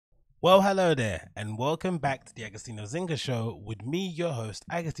Well, hello there, and welcome back to the Agostinho Zinga show with me, your host,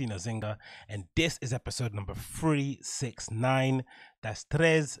 Agostinho Zinga, and this is episode number 369. That's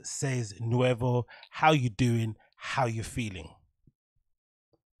Tres Seis Nuevo. How you doing? How you feeling?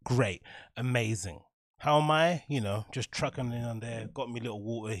 Great, amazing. How am I? Just trucking in on there. Got me a little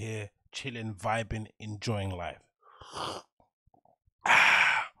water here, chilling, vibing, enjoying life.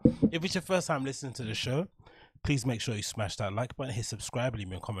 If it's your first time listening to the show, please make sure you smash that like button, hit subscribe, leave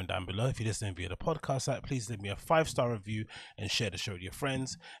me a comment down below. If you're listening via the podcast app, please leave me a 5-star review and share the show with your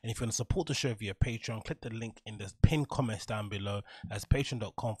friends. And if you want to support the show via Patreon, click the link in the pinned comments down below. That's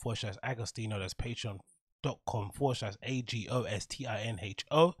patreon.com/Agostinho. That's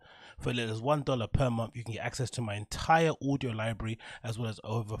patreon.com/Agostinho. For as little as $1 per month, you can get access to my entire audio library as well as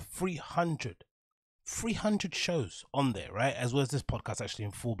over 300 shows on there, right? As well as this podcast actually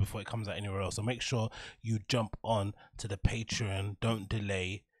in full before it comes out anywhere else. So make sure you jump on to the Patreon. Don't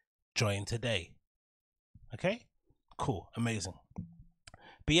delay. Join today. Okay? Cool. Amazing.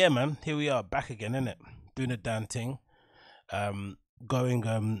 But yeah, man, here we are back again, innit? Doing a damn thing.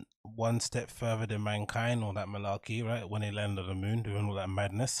 Going one step further than mankind, all that malarkey, right? When they land on the moon, doing all that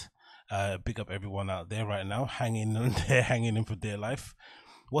madness. Big up everyone out there right now, hanging in there, hanging in for dear life.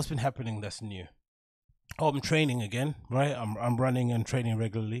 What's been happening that's new? Oh, I'm training again, right? I'm running and training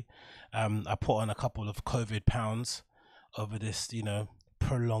regularly. I put on a couple of COVID pounds over this,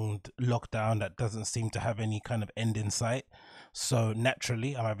 prolonged lockdown that doesn't seem to have any kind of end in sight. So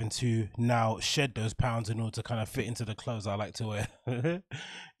naturally, I'm having to now shed those pounds in order to kind of fit into the clothes I like to wear.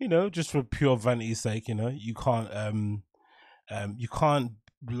 Just for pure vanity's sake. You can't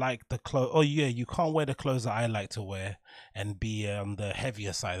like the clothes. Oh yeah, you can't wear the clothes that I like to wear and be on the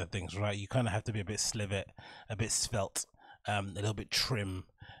heavier side of things, right? You kind of have to be a bit slivet, a bit svelte, a little bit trim.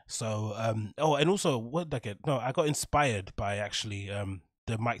 So oh, and also what did I get? No, I got inspired by actually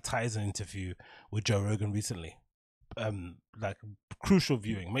the Mike Tyson interview with Joe Rogan recently. Like crucial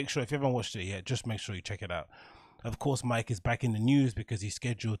viewing. Make sure if you haven't watched it yet, just make sure you check it out. Of course, Mike is back in the news because he's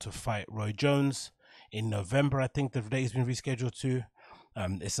scheduled to fight Roy Jones in November. I think the date's been rescheduled to.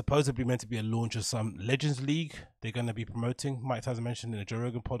 It's supposedly meant to be a launch of some Legends League they're going to be promoting. Mike Tyson mentioned in the Joe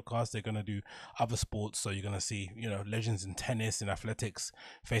Rogan podcast they're going to do other sports. So you're going to see, legends in tennis and athletics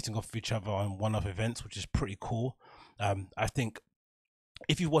facing off each other on one-off events, which is pretty cool. I think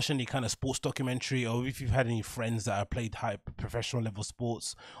if you've watched any kind of sports documentary, or if you've had any friends that have played high professional level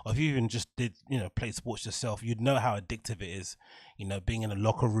sports, or if you even just did played sports yourself, you'd know how addictive it is. Being in a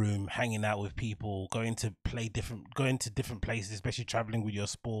locker room, hanging out with people, going to different places, especially traveling with your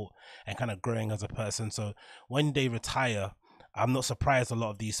sport and kind of growing as a person. So when they retire, I'm not surprised a lot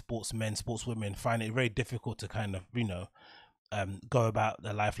of these sportsmen, sportswomen find it very difficult to kind of go about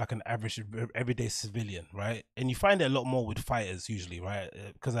their life like an average everyday civilian, right? And you find it a lot more with fighters usually, right?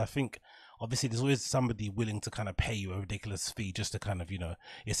 Because I think obviously there's always somebody willing to kind of pay you a ridiculous fee just to kind of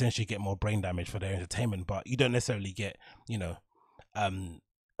essentially get more brain damage for their entertainment, but you don't necessarily get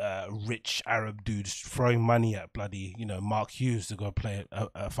rich Arab dudes throwing money at bloody Mark Hughes to go play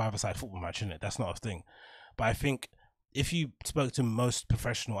a five-a-side football match in it. That's not a thing. But I think if you spoke to most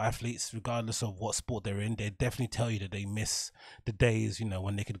professional athletes, regardless of what sport they're in, they definitely tell you that they miss the days,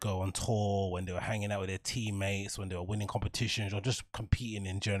 when they could go on tour, when they were hanging out with their teammates, when they were winning competitions or just competing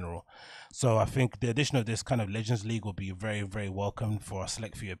in general. So I think the addition of this kind of Legends League will be very, very welcome for a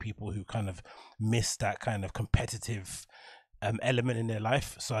select few people who kind of miss that kind of competitive element in their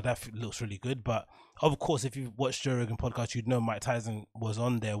life. So that looks really good. But of course, if you've watched Joe Rogan podcast, you'd know Mike Tyson was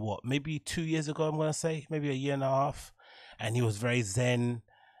on there, maybe 2 years ago, I'm going to say, maybe a year and a half. And he was very zen,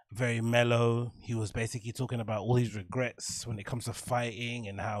 very mellow. He was basically talking about all his regrets when it comes to fighting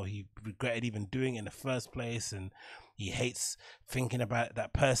and how he regretted even doing it in the first place. And he hates thinking about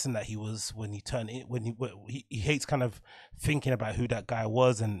that person that he was when he turned in, he hates kind of thinking about who that guy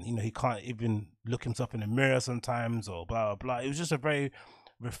was. And, he can't even look himself in the mirror sometimes or blah, blah, blah. It was just a very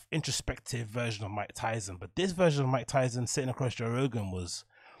introspective version of Mike Tyson. But this version of Mike Tyson sitting across Joe Rogan was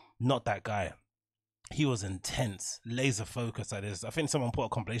not that guy. He was intense, laser focused at this. I think someone put a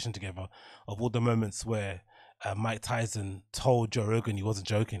compilation together of all the moments where Mike Tyson told Joe Rogan he wasn't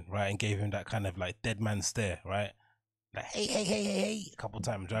joking, right, and gave him that kind of like dead man stare, right, like hey, hey, hey, hey, hey, a couple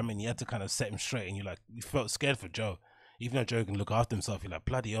times. You know what I mean, you had to kind of set him straight, and you felt scared for Joe, even though Joe can look after himself. You're like,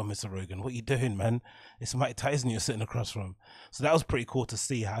 bloody hell, Mr. Rogan, what are you doing, man? It's Mike Tyson you're sitting across from. So that was pretty cool to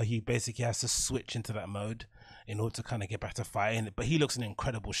see how he basically has to switch into that mode in order to kind of get back to fighting. But he looks in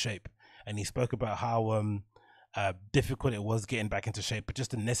incredible shape. And he spoke about how difficult it was getting back into shape, but just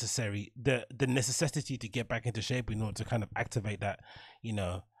the necessity to get back into shape in order to kind of activate that,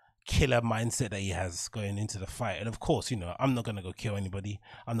 killer mindset that he has going into the fight. And of course, you know, I'm not gonna go kill anybody.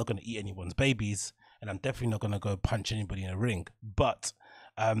 I'm not gonna eat anyone's babies, and I'm definitely not gonna go punch anybody in a ring. But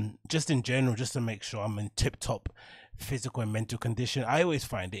just in general, just to make sure I'm in tip top physical and mental condition, I always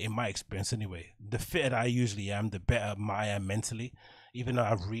find it, in my experience anyway, the fitter I usually am, the better I am mentally. Even though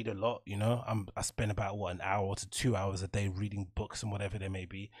I read a lot, you know, I spend about what, an hour to 2 hours a day reading books and whatever they may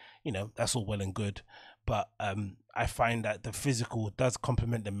be. You know, that's all well and good, but I find that the physical does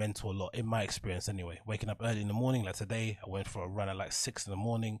complement the mental a lot, in my experience anyway. Waking up early in the morning, like today, I went for a run at like 6 in the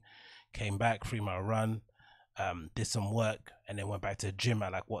morning, came back, 3 mile run, did some work, and then went back to the gym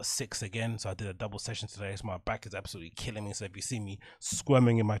at like what, 6 again. So I did a double session today. So my back is absolutely killing me. So if you see me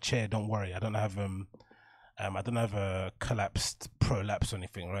squirming in my chair, don't worry. I don't have a collapsed prolapse or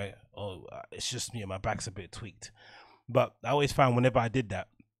anything, right? Or it's just me, and my back's a bit tweaked. But I always found whenever I did that,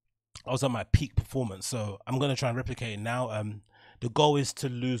 I was on my peak performance. So I'm gonna try and replicate it now. The goal is to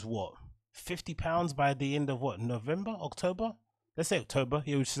lose what, 50 pounds by the end of what, November, October? Let's say October.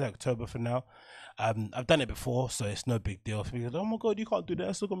 Yeah, we should say October for now. I've done it before, so it's no big deal. Because, oh my god, you can't do that.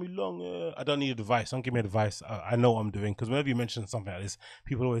 It's still gonna be long. I don't need advice. Don't give me advice. I know what I'm doing, because whenever you mention something like this,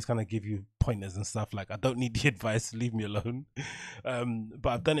 people always kind of give you pointers and stuff. Like, I don't need the advice. Leave me alone. But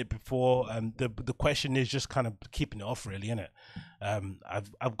I've done it before. The question is just kind of keeping it off, really, innit?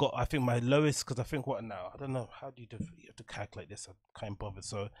 I've got, I think my lowest, because I think what now, I don't know, how do you have to calculate this? I can't bother.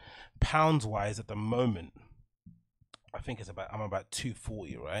 So pounds wise at the moment, I think I'm about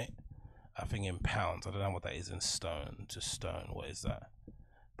 240, right? I think in pounds. I don't know what that is in stone to stone. What is that?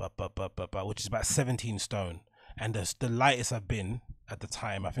 But which is about 17 stone. And the lightest I've been at the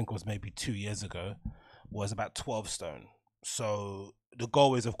time, I think it was maybe 2 years ago, was about 12 stone. So the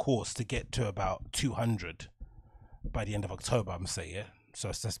goal is, of course, to get to about 200 by the end of October, I'm saying, yeah? So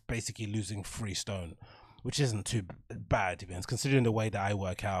it's just basically losing 3 stone, which isn't too bad, to be honest. Considering the way that I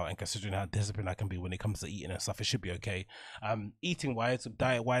work out and considering how disciplined I can be when it comes to eating and stuff, it should be okay. Eating wise,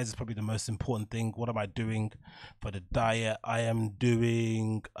 diet wise, is probably the most important thing. What am I doing for the diet? I am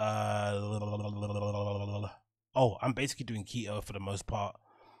doing I'm basically doing keto for the most part.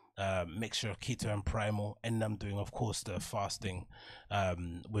 Mixture of keto and primal, and I'm doing, of course, the fasting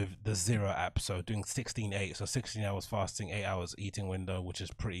with the Zero app. So doing 16-8, so 16 hours fasting, 8 hours eating window, which is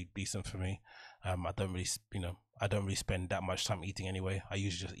pretty decent for me. I don't really spend that much time eating anyway. I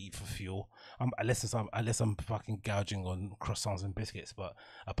usually just eat for fuel, unless I'm fucking gouging on croissants and biscuits. But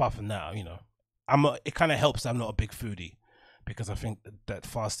apart from that, you know, it kind of helps that I'm not a big foodie, because I think that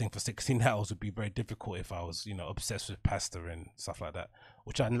fasting for 16 hours would be very difficult if I was, you know, obsessed with pasta and stuff like that,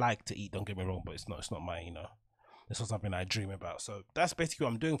 which I like to eat, don't get me wrong, but it's not my, you know, it's not something I dream about. So that's basically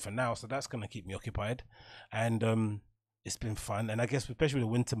what I'm doing for now. So that's going to keep me occupied, and it's been fun. And I guess especially with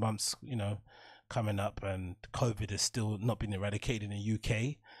the winter months, you know, coming up, and COVID is still not been eradicated in the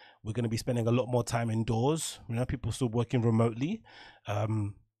UK, we're going to be spending a lot more time indoors. You know, people still working remotely.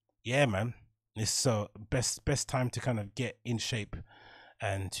 Yeah, man. It's so best time to kind of get in shape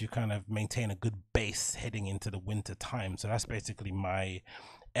and to kind of maintain a good base heading into the winter time. So that's basically my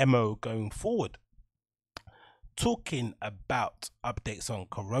MO going forward. Talking about updates on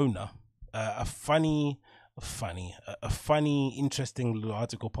Corona, a funny, interesting little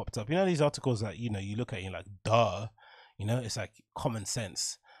article popped up. You know, these articles that, you know, you look at it and you're like, duh, you know, it's like common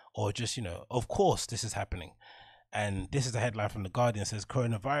sense, or just, you know, of course this is happening. And this is a headline from The Guardian. It says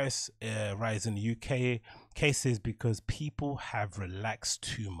coronavirus rise in the UK cases because people have relaxed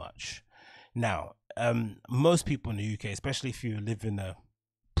too much. Now, most people in the UK, especially if you live in a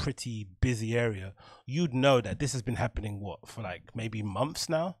pretty busy area, you'd know that this has been happening for like maybe months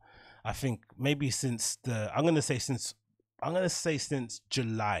now. I think maybe since I'm gonna say since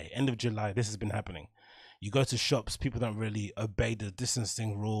July, end of July, this has been happening. You go to shops, people don't really obey the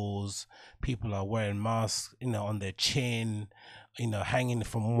distancing rules. People are wearing masks, you know, on their chin, you know, hanging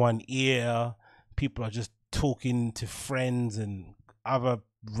from one ear. People are just talking to friends and other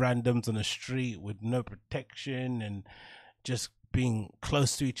randoms on the street with no protection, and just being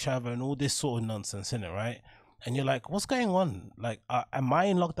close to each other and all this sort of nonsense, in it, right? And you're like, what's going on? Like, am I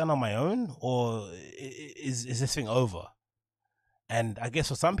in lockdown on my own, or is this thing over? And I guess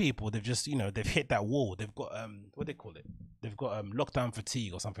for some people, they've just, you know, they've hit that wall. They've got what they call it? They've got lockdown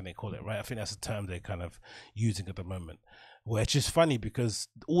fatigue or something they call it, right? I think that's a term they're kind of using at the moment. Where it's just funny, because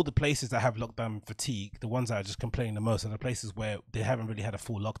all the places that have lockdown fatigue, the ones that are just complaining the most, are the places where they haven't really had a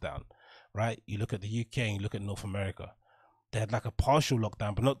full lockdown, right? You look at the UK and you look at North America. They had like a partial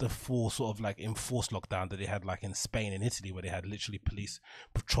lockdown, but not the full sort of like enforced lockdown that they had like in Spain and Italy, where they had literally police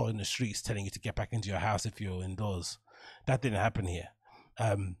patrolling the streets telling you to get back into your house if you're indoors. That didn't happen here.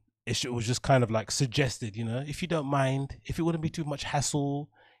 It was just kind of like suggested, you know, if you don't mind, if it wouldn't be too much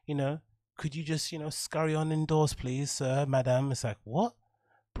hassle, you know, could you just, you know, scurry on indoors, please, sir, madam? It's like, what?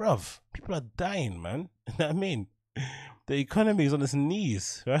 Bruv, people are dying, man. You know what I mean? The economy is on its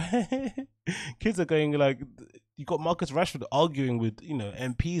knees, right? Kids are going like, you got Marcus Rashford arguing with, you know,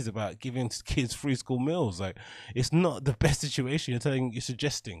 MPs about giving kids free school meals. Like, it's not the best situation. You're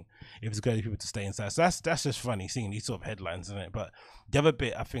suggesting if it's going to people to stay inside. So that's just funny seeing these sort of headlines, isn't it? But the other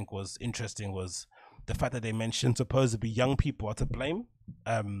bit I think was interesting was the fact that they mentioned supposedly young people are to blame.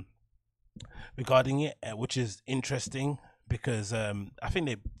 Regarding it, which is interesting because I think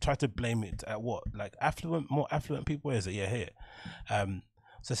they try to blame it at what, like more affluent people. Where is it? Yeah, here.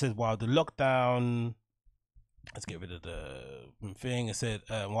 So it says while the lockdown, let's get rid of the thing. It said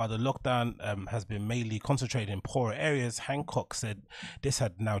while the lockdown has been mainly concentrated in poorer areas, Hancock said this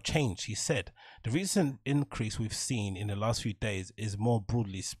had now changed. He said the recent increase we've seen in the last few days is more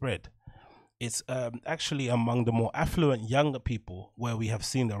broadly spread. It's actually among the more affluent younger people where we have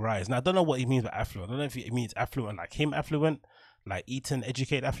seen the rise. Now, I don't know what he means by affluent. I don't know if it means affluent like him affluent, like Eton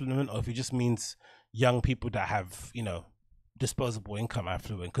educated affluent, or if it just means young people that have, you know, disposable income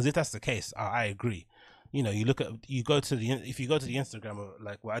affluent. Because if that's the case, I agree. You know, if you go to the Instagram of,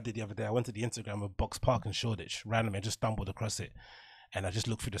 like what I did the other day, I went to the Instagram of Box Park in Shoreditch randomly. I just stumbled across it, and I just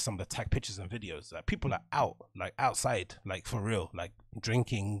looked through some of the tag pictures and videos. Like, people are out, like outside, like for real, like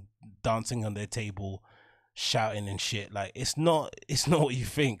drinking, dancing on their table, shouting and shit. Like, it's not what you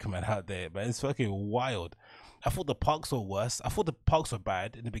think, man, out there, man. It's fucking wild. I thought the parks were worse. I thought the parks were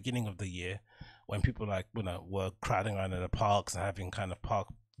bad in the beginning of the year when people, like, you know, were crowding around in the parks and having kind of park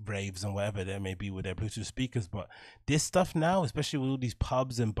raves and whatever there may be with their Bluetooth speakers. But this stuff now, especially with all these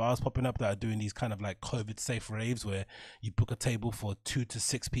pubs and bars popping up that are doing these kind of like COVID safe raves where you book a table for 2 to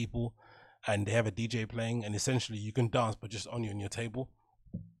 6 people and they have a DJ playing and essentially you can dance but just on you and your table.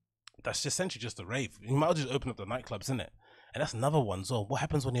 That's essentially just a rave. You might just open up the nightclubs, innit? And that's another one. So what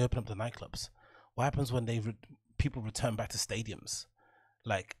happens when they open up the nightclubs? What happens when people return back to stadiums?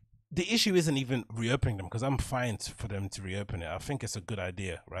 Like, the issue isn't even reopening them, because I'm fine for them to reopen it. I think it's a good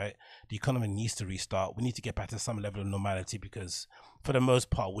idea, right? The economy needs to restart. We need to get back to some level of normality, because for the most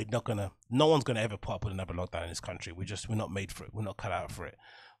part, no one's gonna ever put up with another lockdown in this country. We're not made for it. We're not cut out for it.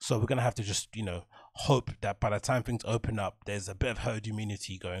 So we're gonna have to just, you know, hope that by the time things open up, there's a bit of herd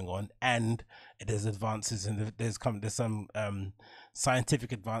immunity going on, and there's advances and there's some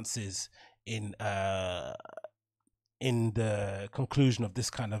scientific advances in the conclusion of this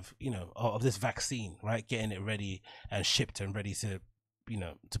kind of, you know, of this vaccine, right? Getting it ready and shipped and ready to, you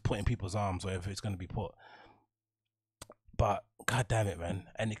know, to put in people's arms, wherever it's going to be put. But god damn it, man.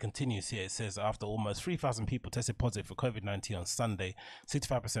 And it continues here. It says after almost 3,000 people tested positive for COVID-19 on Sunday,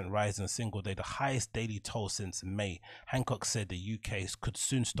 65% rise in a single day, the highest daily toll since May. Hancock said the UK could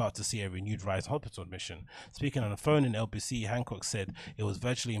soon start to see a renewed rise in hospital admission. Speaking on the phone in LBC, Hancock said it was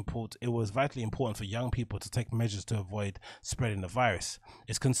vitally important for young people to take measures to avoid spreading the virus.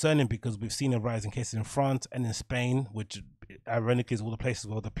 It's concerning because we've seen a rise in cases in France and in Spain, which ironically is all the places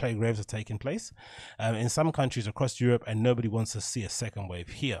where the plague waves are taking place, in some countries across Europe, and nobody wants to see a second wave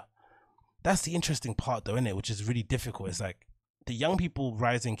here. That's the interesting part, though, isn't it? Which is really difficult. It's like the young people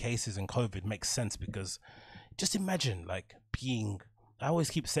rising cases in COVID makes sense, because just imagine like I always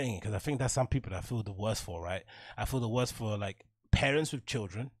keep saying it because I think that's some people that I feel the worst for, right? I feel the worst for like parents with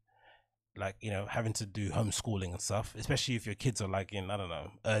children, like, you know, having to do homeschooling and stuff, especially if your kids are like in, I don't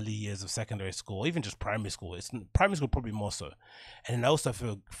know, early years of secondary school, or even just primary school. It's primary school probably more so. And then I also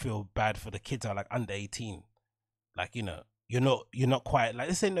feel bad for the kids that are like under 18. Like, you know, you're not quite like,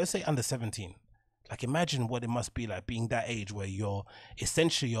 let's say under 17. Like, imagine what it must be like being that age where you're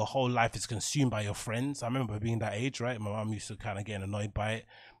essentially your whole life is consumed by your friends. I remember being that age, right? My mom used to kind of get annoyed by it.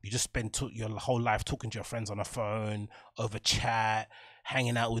 You just spend your whole life talking to your friends on the phone, over chat,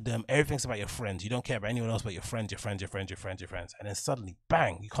 hanging out with them. Everything's about your friends. You don't care about anyone else but your friends. And then suddenly,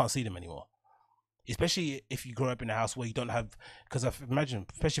 bang, you can't see them anymore. Especially if you grow up in a house where you don't have, because I imagine,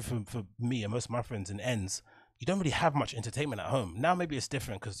 especially for me and most of my friends in ends, you don't really have much entertainment at home. Now maybe it's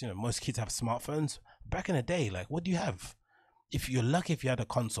different because, you know, most kids have smartphones. Back in the day, like, what do you have? If you're lucky, if you had a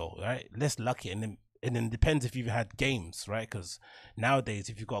console, right? Less lucky, and then it depends if you've had games, right? Because nowadays,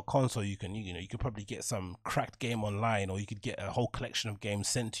 if you've got a console, you could probably get some cracked game online, or you could get a whole collection of games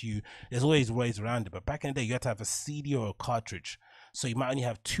sent to you. There's always ways around it. But back in the day, you had to have a CD or a cartridge, so you might only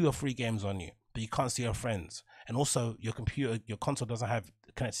have 2 or 3 games on you, but you can't see your friends. And also, your console doesn't have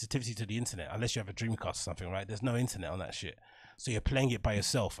connectivity to the internet unless you have a Dreamcast or something, right? There's no internet on that shit, so you're playing it by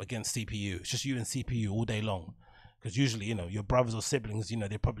yourself against CPU. It's just you and CPU all day long. Because usually, you know, your brothers or siblings, you know,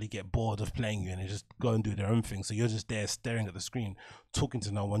 they probably get bored of playing you and they just go and do their own thing. So you're just there staring at the screen, talking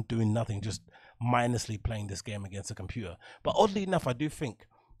to no one, doing nothing, just mindlessly playing this game against a computer. But oddly enough, I do think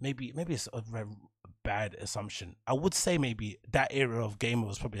maybe it's a very bad assumption. I would say maybe that era of gamer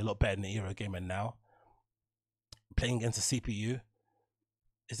was probably a lot better than the era of gamer now. Playing against a CPU,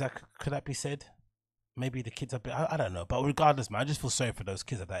 is that, could that be said? Maybe the kids are bit, I don't know, but regardless, man, I just feel sorry for those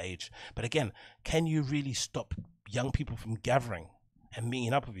kids at that age. But again, can you really stop young people from gathering and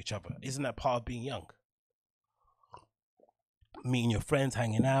meeting up with each other? Isn't that part of being young? Meeting your friends,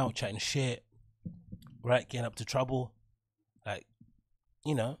 hanging out, chatting shit, right? Getting up to trouble, like,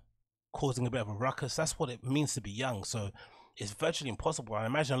 you know, causing a bit of a ruckus. That's what it means to be young. So it's virtually impossible. I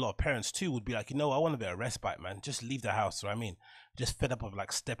imagine a lot of parents too would be like, I want a bit of respite, man. Just leave the house. Right? I mean, just fed up of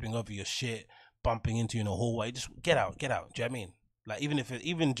like stepping over your shit, bumping into you in a hallway. Just get out. Do you know what I mean? Like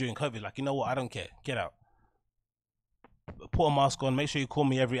even during COVID, like, I don't care. Get out. Put a mask on. Make sure you call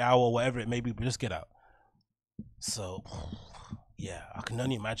me every hour or whatever it may be, but just get out. So yeah, I can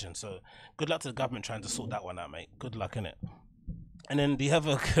only imagine. So good luck to the government trying to sort that one out, mate. Good luck in it. And then the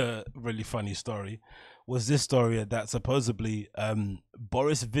other really funny story was this story that supposedly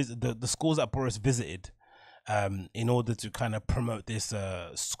Boris the schools that Boris visited in order to kind of promote this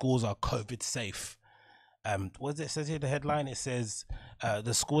schools are COVID safe. What does it say here? The headline, it says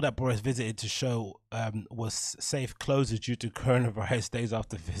the school that Boris visited to show was safe closes due to coronavirus days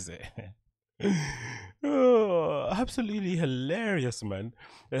after visit. Oh, absolutely hilarious, man.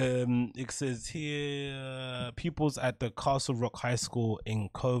 It says here pupils at the Castle Rock High School in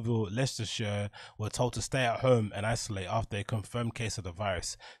Coville, Leicestershire were told to stay at home and isolate after a confirmed case of the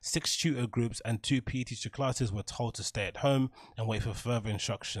virus. 6 tutor groups and 2 PE teacher classes were told to stay at home and wait for further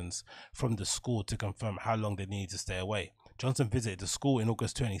instructions from the school to confirm how long they need to stay away. Johnson visited the school in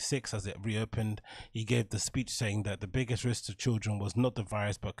August 26 as it reopened. He gave the speech saying that the biggest risk to children was not the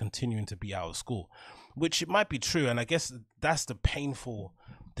virus but continuing to be out of school, which it might be true, and I guess that's the painful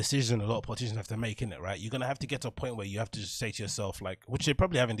decision a lot of politicians have to make, in it, right? You're going to have to get to a point where you have to just say to yourself, like, which they're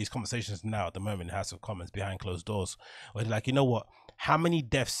probably having these conversations now at the moment in the House of Commons behind closed doors, where they're like, you know what, how many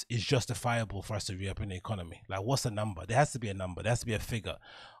deaths is justifiable for us to reopen the economy? Like, what's the number? There has to be a number. There has to be a figure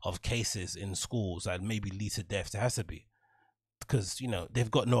of cases in schools that maybe lead to deaths. There has to be, because they've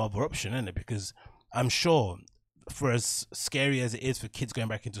got no other option, in it, because I'm sure, for as scary as it is for kids going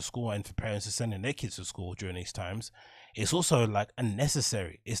back into school and for parents to sending their kids to school during these times, it's also like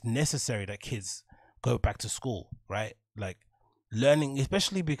unnecessary. It's necessary that kids go back to school, right? Like learning,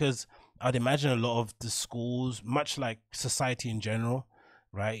 especially because I'd imagine a lot of the schools, much like society in general,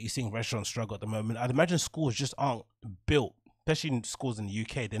 right? You're seeing restaurants struggle at the moment. I'd imagine schools just aren't built, especially in schools in the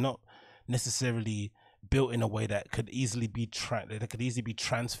UK. They're not necessarily built in a way that could easily be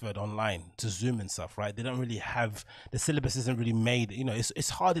transferred online to Zoom and stuff, right? They don't really have, the syllabus isn't really made, it's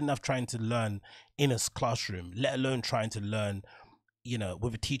hard enough trying to learn in a classroom, let alone trying to learn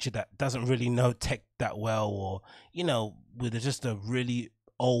with a teacher that doesn't really know tech that well, or with just a really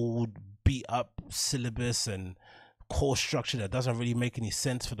old beat up syllabus and course structure that doesn't really make any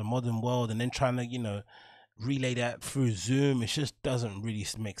sense for the modern world, and then trying to relay that through Zoom. It just doesn't really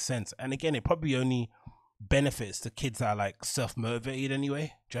make sense. And again, it probably only benefits the kids that are like self-motivated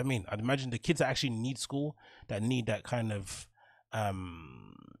anyway. Do you know what I mean? I'd imagine the kids that actually need school, that need that kind of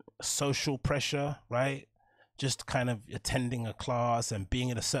social pressure, right? Just kind of attending a class and being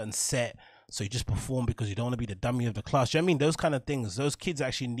in a certain set, so you just perform because you don't want to be the dummy of the class. Do you know what I mean? Those kind of things, those kids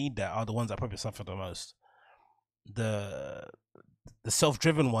actually need that, are the ones that probably suffer the most. The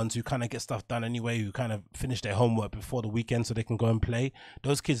self-driven ones who kind of get stuff done anyway, who kind of finish their homework before the weekend so they can go and play,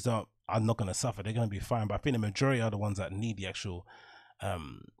 those kids are not going to suffer. They're going to be fine. But I think the majority are the ones that need the actual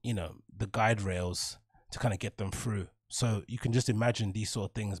the guide rails to kind of get them through. So you can just imagine these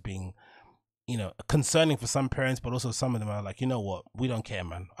sort of things being concerning for some parents, but also some of them are like, you know what, we don't care,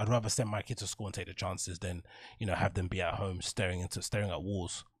 man. I'd rather send my kid to school and take the chances than have them be at home staring at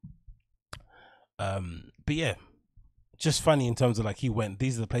walls. But yeah, just funny in terms of like,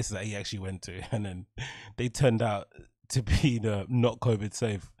 these are the places that he actually went to, and then they turned out to be not COVID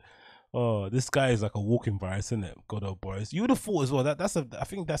safe. Oh, this guy is like a walking virus, isn't it? God, old Boris. You would have thought as well I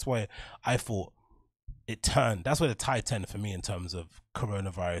think that's why I thought it turned. That's where the tide turned for me in terms of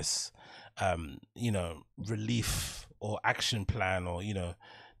coronavirus, relief or action plan, or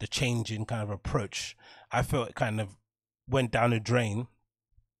the change in kind of approach. I felt it kind of went down the drain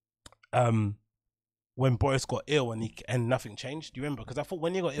when Boris got ill and nothing changed. Do you remember? Because I thought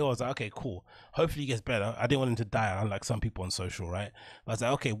when he got ill, I was like, okay, cool. Hopefully he gets better. I didn't want him to die, unlike some people on social, right? But I was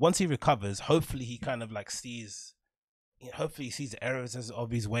like, okay, once he recovers, hopefully he kind of like sees the errors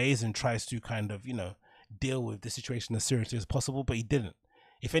of his ways and tries to kind of, deal with the situation as seriously as possible. But he didn't.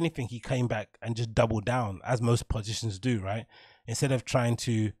 If anything, he came back and just doubled down, as most politicians do, right? Instead of kind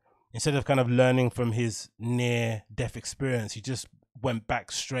of learning from his near-death experience, he just went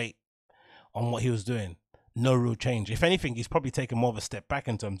back straight on what he was doing. No real change. If anything, he's probably taken more of a step back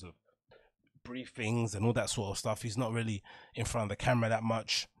in terms of briefings and all that sort of stuff. He's not really in front of the camera that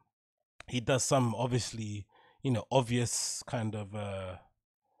much. He does some obviously, obvious kind of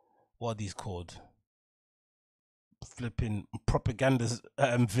what are these called? Flipping propaganda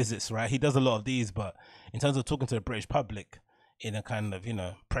visits, right? He does a lot of these, but in terms of talking to the British public in a kind of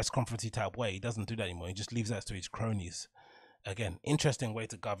press conference type way, he doesn't do that anymore. He just leaves that to his cronies. Again, interesting way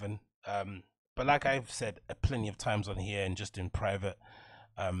to govern. But like I've said plenty of times on here and just in private,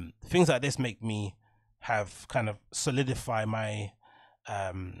 things like this make me have kind of solidify my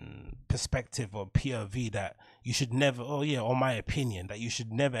perspective or POV that you should never, or my opinion, that you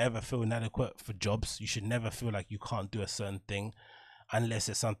should never ever feel inadequate for jobs. You should never feel like you can't do a certain thing unless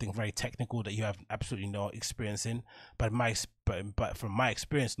it's something very technical that you have absolutely no experience in. But from my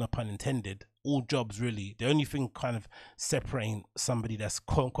experience, no pun intended, all jobs really, the only thing kind of separating somebody that's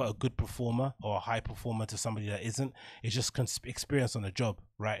quote unquote a good performer or a high performer to somebody that isn't is just experience on the job,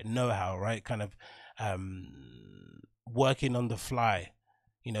 right? Know-how, right? Kind of working on the fly,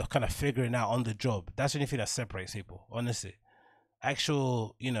 kind of figuring out on the job. That's the only thing that separates people, honestly.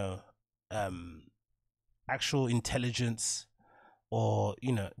 Actual, actual intelligence, or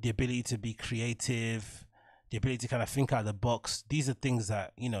the ability to be creative, the ability to kind of think out of the box. These are things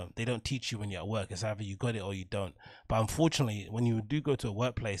that they don't teach you when you're at work. It's either you got it or you don't. But unfortunately, when you do go to a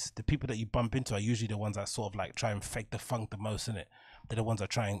workplace, the people that you bump into are usually the ones that sort of like try and fake the funk the most, in it. They're the ones that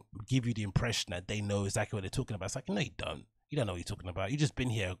try and give you the impression that they know exactly what they're talking about. It's like, no, you don't. You don't know what you're talking about. You've just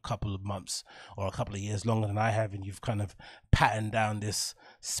been here a couple of months or a couple of years longer than I have, and you've kind of patterned down this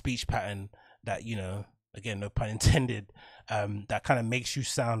speech pattern that again, no pun intended, that kind of makes you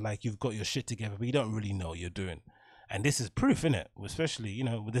sound like you've got your shit together, but you don't really know what you're doing. And this is proof, innit? Especially,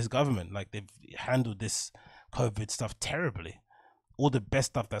 with this government, like they've handled this COVID stuff terribly. All the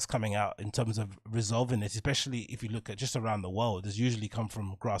best stuff that's coming out in terms of resolving it, especially if you look at just around the world, has usually come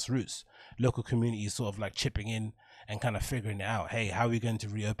from grassroots, local communities sort of like chipping in and kind of figuring it out. Hey, how are we going to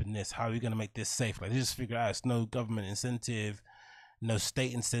reopen this? How are we going to make this safe? Like, they just figure out it's no government incentive, no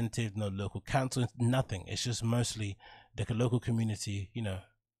state incentive, no local council, nothing. It's just mostly the local community,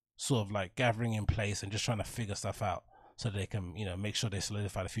 sort of like gathering in place and just trying to figure stuff out so they can, make sure they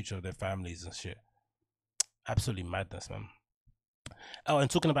solidify the future of their families and shit. Absolutely madness, man. Oh, and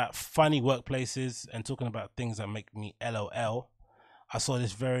talking about funny workplaces and talking about things that make me LOL, I saw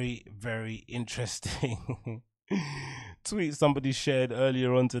this very, very interesting tweet somebody shared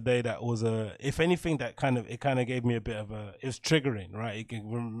earlier on today that was if anything, that kind of gave me a bit of it was triggering, right? It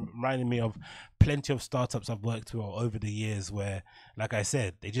reminded me of plenty of startups I've worked with over the years where, like I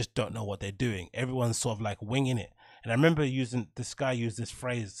said, they just don't know what they're doing. Everyone's sort of like winging it. And I remember this guy used this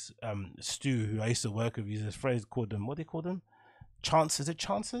phrase, Stu, who I used to work with, used this phrase called them, what do they call them? Chances? Is it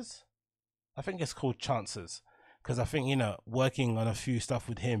chances? I think it's called chances, because I think working on a few stuff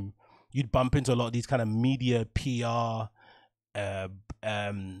with him, you'd bump into a lot of these kind of media PR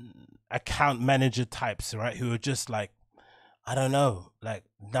account manager types, right, who are just like, I don't know, like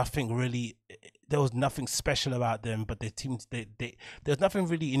nothing really, there was nothing special about them, but there's nothing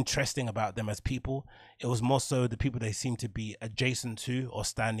really interesting about them as people. It was more so the people they seem to be adjacent to or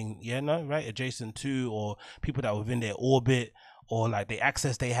standing, adjacent to, or people that were within their orbit, or like the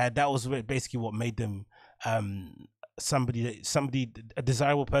access they had. That was basically what made them somebody, a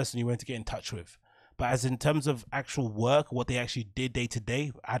desirable person you want to get in touch with. But as in terms of actual work, what they actually did day to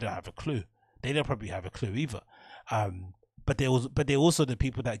day, I don't have a clue. They don't probably have a clue either. But they're also the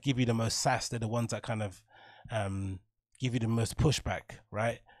people that give you the most sass. They're the ones that kind of give you the most pushback,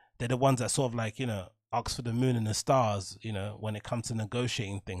 right? They're the ones that sort of like, ask for the moon and the stars, when it comes to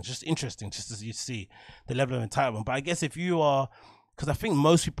negotiating things. Just interesting, just as you see the level of entitlement. But I guess if you are, because I think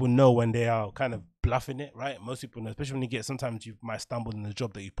most people know when they are kind of bluffing it, right? Most people know, especially when you get, sometimes you might stumble in a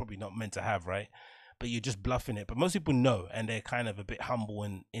job that you're probably not meant to have, right? But you're just bluffing it. But most people know, and they're kind of a bit humble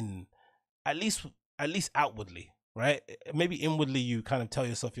in at least outwardly, right? Maybe inwardly you kind of tell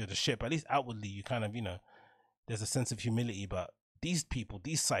yourself you're the shit, but at least outwardly you kind of, there's a sense of humility. But these people,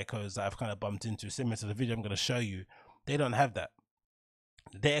 these psychos that I've kind of bumped into, similar to the video I'm going to show you, they don't have that.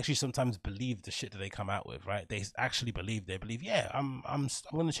 They actually sometimes believe the shit that they come out with, right? They actually believe, yeah, I'm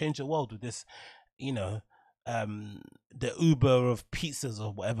going to change the world with this, the Uber of pizzas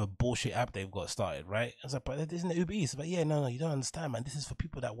or whatever bullshit app they've got started, right? I was like, but it isn't Uber Eats. But yeah, no, you don't understand, man. This is for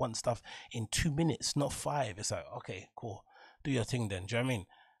people that want stuff in 2 minutes, not 5. It's like, okay, cool, do your thing then. Do you know what I mean?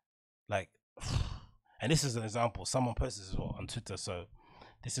 Like, and this is an example. Someone posted this on Twitter. So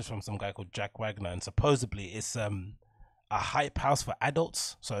this is from some guy called Jack Wagner, and supposedly it's a hype house for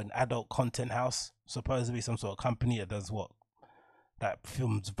adults. So an adult content house, supposedly some sort of company that does what, that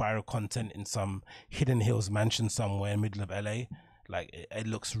films viral content in some Hidden Hills mansion somewhere in the middle of LA. Like it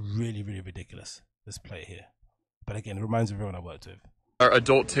looks really, really ridiculous. This play here, but again, it reminds me of everyone I worked with. Our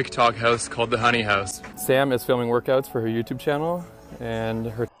adult TikTok house called the Honey House. Sam is filming workouts for her YouTube channel, and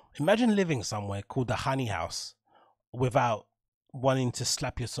her. Imagine living somewhere called the Honey House without wanting to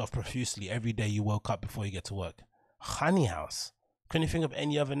slap yourself profusely every day you woke up before you get to work. Honey House. Couldn't you think of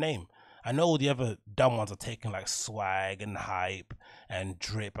any other name? I know all the other dumb ones are taking like Swag and Hype and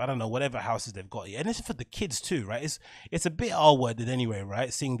Drip. I don't know, whatever houses they've got here. And it's for the kids too, right? It's a bit R-worded anyway,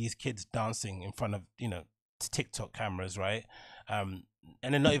 right? Seeing these kids dancing in front of, you know, TikTok cameras, right? And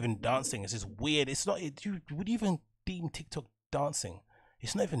they're not even dancing. It's just weird. It's not, would you even deem TikTok dancing?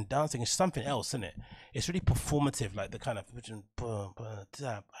 It's not even dancing. It's something else, isn't it? It's really performative, like the kind of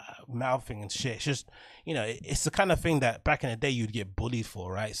mouthing and shit. It's just, you know, it's the kind of thing that back in the day you'd get bullied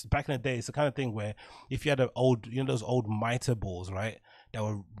for, right? So back in the day, it's the kind of thing where if you had an old, you know, those old mitre balls, right? That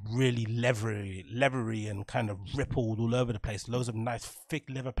were really leathery and kind of rippled all over the place. Loads of nice thick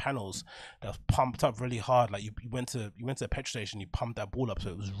leather panels that was pumped up really hard. Like you went to a petrol station, you pumped that ball up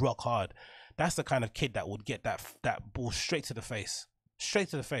so it was rock hard. That's the kind of kid that would get that ball straight to the face. Straight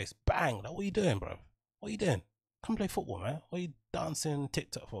to the face, bang! Like, what are you doing, bro? What are you doing? Come play football, man. What are you dancing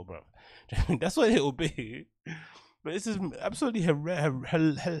TikTok for, bro? That's what it will be. But this is absolutely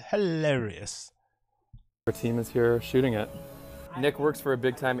hilarious. Our team is here shooting it. Nick works for a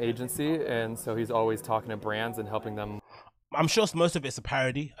big time agency, and so he's always talking to brands and helping them. I'm sure most of it's a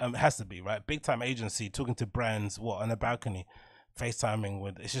parody. It has to be, right? Big time agency talking to brands, what, on a balcony, FaceTiming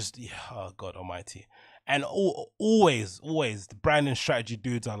with. It's just, yeah, oh God Almighty. And always, the brand and strategy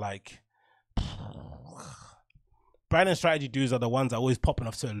dudes are like, brand and strategy dudes are the ones that are always popping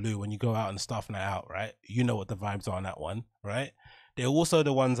off to a loo when you go out and stuff night out, right? You know what the vibes are on that one, right? They're also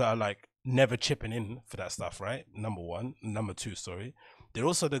the ones that are like never chipping in for that stuff, right? Number two, sorry. They're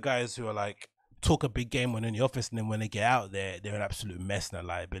also the guys who are like, talk a big game when in the office, and then when they get out there, they're an absolute mess and a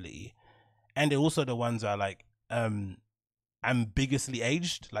liability. And they're also the ones that are like, ambiguously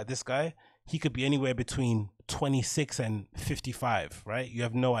aged, like this guy. He could be anywhere between 26 and 55, right? You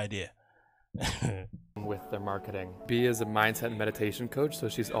have no idea. With their marketing. B is a mindset and meditation coach, so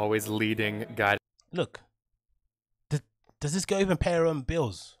she's always leading, guiding. Look, does this girl even pay her own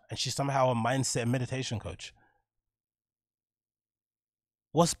bills? And she's somehow a mindset and meditation coach.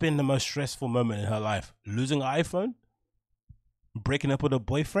 What's been the most stressful moment in her life? Losing an iPhone? Breaking up with a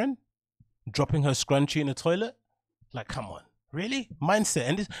boyfriend? Dropping her scrunchie in the toilet? Like, come on. Really? Mindset.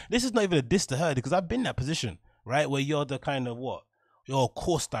 And this is not even a diss to her, because I've been in that position, right? Where you're the kind of what? You're a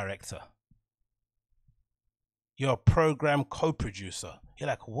course director. You're a program co-producer. You're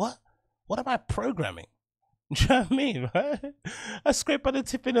like, what? What am I programming? Do you know what I mean, right? I scrape by the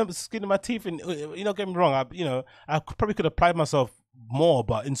skin of my teeth, and, you know, get me wrong, I probably could apply myself more,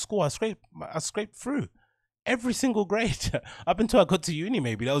 but in school I scraped through every single grade up until I got to uni.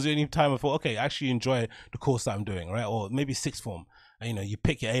 Maybe that was the only time I thought, okay, I actually enjoy the course that I'm doing, right? Or maybe sixth form, you know, you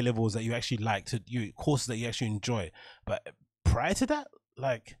pick your A levels that you actually like, courses that you actually enjoy. But prior to that,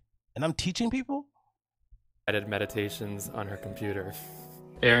 like, and I'm teaching people. Guided meditations on her computer.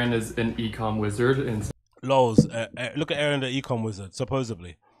 Erin is an ecom wizard, and lols. Look at Erin, the ecom wizard.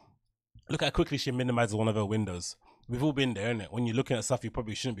 Supposedly, look how quickly she minimizes one of her windows. We've all been there, innit? When you're looking at stuff you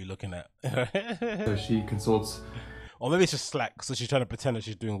probably shouldn't be looking at. So she consults. Or maybe it's just Slack, so she's trying to pretend that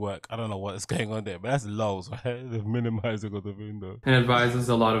she's doing work. I don't know what is going on there, but that's lols, right? The minimizing of the window. And advises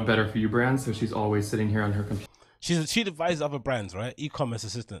a lot of better for you brands, so she's always sitting here on her computer. She advises other brands, right? E-commerce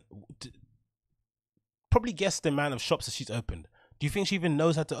assistant. Probably guess the amount of shops that she's opened. Do you think she even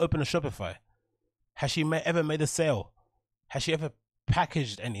knows how to open a Shopify? Has she ever made a sale? Has she ever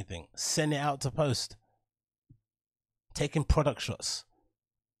packaged anything? Sent it out to post? Taking product shots,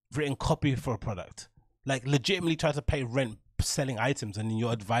 written copy for a product, like legitimately try to pay rent selling items, and then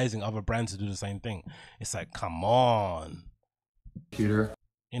you're advising other brands to do the same thing. It's like, come on, computer,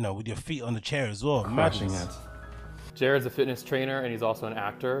 you know, with your feet on the chair as well. Crushing it. Jared's a fitness trainer and he's also an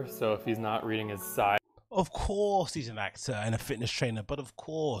actor, so if he's not reading his side, of course he's an actor and a fitness trainer, but of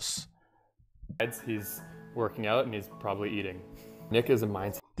course he's working out and he's probably eating. Nick is a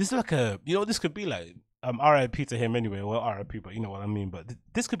mindset. This is like a, you know what this could be like? RIP to him anyway, well, RIP, but you know what I mean. But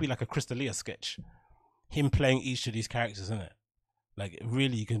this could be like a Crystalia sketch, him playing each of these characters, isn't it? Like,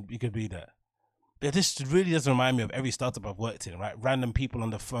 really, you could be that. But this really does remind me of every startup I've worked in, right? Random people on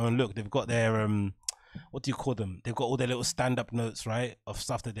the phone. Look, they've got their what do you call them? They've got all their little stand-up notes, right, of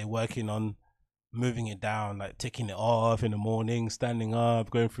stuff that they're working on. moving it down, like taking it off in the morning, standing up,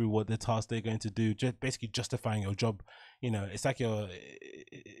 going through what the task they're going to do, just basically justifying your job. You know, it's like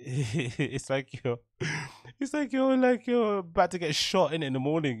it's like you're about to get shot in the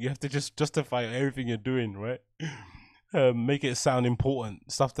morning. You have to just justify everything you're doing, right? Make it sound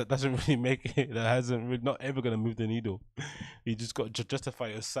important, stuff that doesn't really make it, that hasn't really, not ever going to move the needle. You just got to justify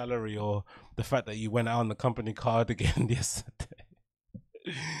your salary or the fact that you went out on the company card again yesterday.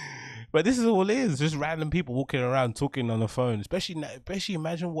 But this is all it is, just random people walking around talking on the phone. Especially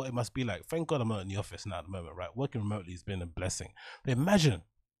imagine what it must be like. Thank God I'm not in the office now at the moment, right? Working remotely has been a blessing. But imagine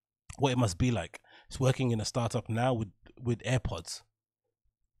what it must be like. It's working in a startup now with AirPods.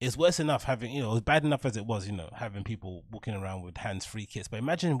 It's worse enough having, you know, it's bad enough as it was, you know, having people walking around with hands-free kits. But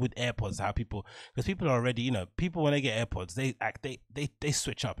imagine with AirPods, how people, because people are already, you know, people when they get AirPods, they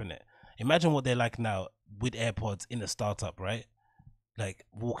switch up in it. Imagine what they're like now with AirPods in a startup, right? Like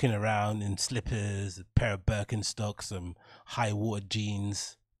walking around in slippers, a pair of Birkenstocks, some high water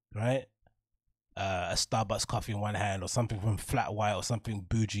jeans, right? A Starbucks coffee in one hand, or something from Flat White, or something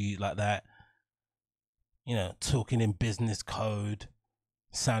bougie like that. You know, talking in business code,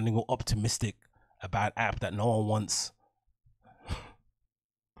 sounding all optimistic about an app that no one wants.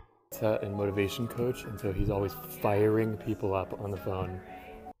 And motivation coach, and so he's always firing people up on the phone.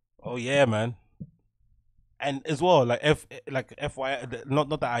 Oh yeah, man. And as well, like FY, not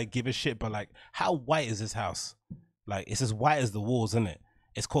that I give a shit, but like, how white is this house? Like, it's as white as the walls, isn't it?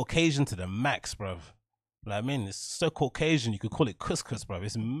 It's Caucasian to the max, bruv. Like, I mean, it's so Caucasian, you could call it couscous, bruv.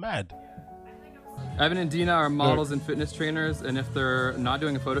 It's mad. Evan and Dina are models and fitness trainers, and if they're not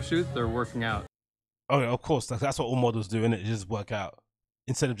doing a photo shoot, they're working out. Oh, yeah, of course. That's what all models do, innit? Just work out.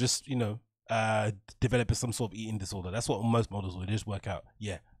 Instead of just, you know, developing some sort of eating disorder. That's what most models do. They just work out.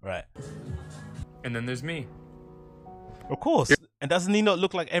 Yeah, right. And then there's me. Of course. And doesn't he not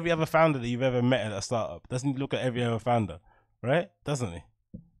look like every other founder that you've ever met at a startup? Doesn't he look like every other founder? Right? Doesn't he?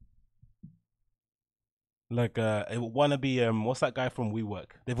 Like, it would wanna be, what's that guy from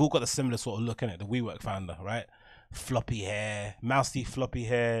WeWork? They've all got a similar sort of look in it. The WeWork founder, right? Floppy hair, mousy floppy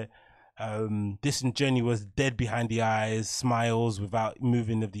hair, disingenuous, dead behind the eyes, smiles without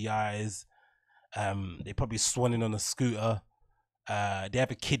moving of the eyes. They probably swanning on a scooter. They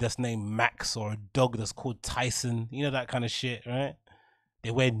have a kid that's named Max, or a dog that's called Tyson. You know, that kind of shit, right?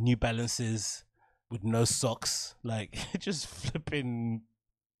 They wear New Balances with no socks, like just flipping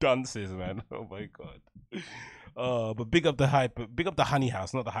dunces, man. Oh my god. But big up the hype, big up the Honey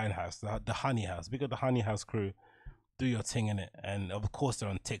House, not the Hind House, the Honey House. Big up the Honey House crew. Do your thing in it, and of course they're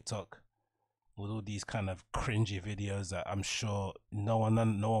on TikTok with all these kind of cringy videos that I'm sure no one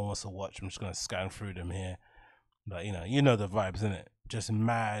wants to watch. I'm just gonna scan through them here. But you know the vibes, innit? Just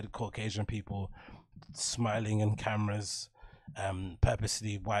mad Caucasian people smiling in cameras,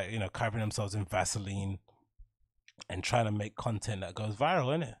 purposely white, covering themselves in Vaseline and trying to make content that goes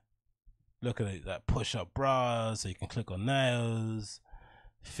viral, innit? Look at it, that push-up bras, so you can click on nails,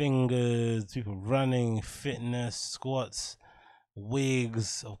 fingers, people running, fitness, squats,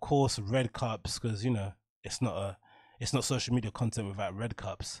 wigs, of course, red cups, because it's not social media content without red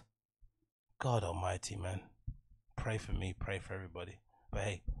cups. God Almighty, man. Pray for me, pray for everybody. But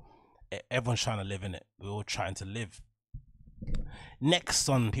hey, everyone's trying to live in it. We're all trying to live. Next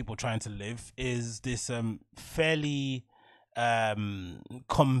on people trying to live is this fairly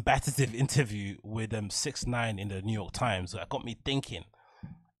combative interview with 6ix9ine in the New York Times. That got me thinking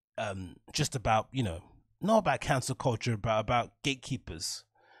just about, not about cancel culture, but about gatekeepers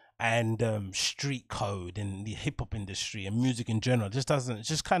and street code in the hip hop industry and music in general. It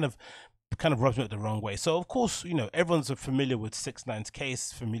just kind of rubs me up the wrong way. So of course, everyone's familiar with 6ix9ine's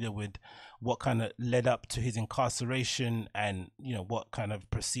case, familiar with what kind of led up to his incarceration and what kind of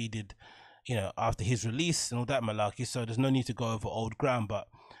proceeded after his release and all that malarkey. So there's no need to go over old ground, but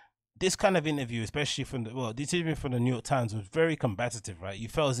this kind of interview, especially this interview from the New York Times, was very combative, right? You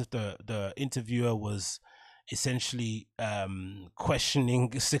felt as if the interviewer was essentially questioning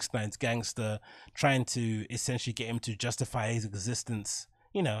 6ix9ine's gangster, trying to essentially get him to justify his existence,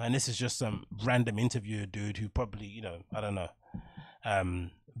 and this is just some random interviewer dude who probably, I don't know,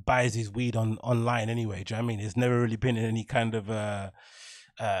 buys his weed online anyway. Do you know what I mean? He's never really been in any kind of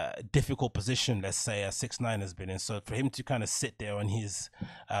difficult position, let's say, as 6ix9ine has been in. So for him to kind of sit there on his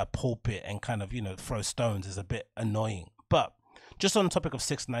pulpit and kind of throw stones is a bit annoying. But just on the topic of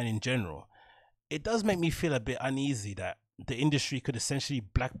 6ix9ine in general, it does make me feel a bit uneasy that the industry could essentially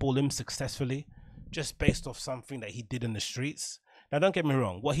blackball him successfully just based off something that he did in the streets. Now don't get me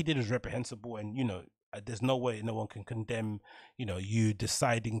wrong, what he did is reprehensible, and there's no way no one can condemn, you know, you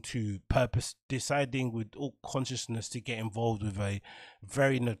deciding with all consciousness to get involved with a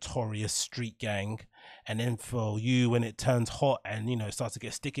very notorious street gang, and then for you when it turns hot and you know it starts to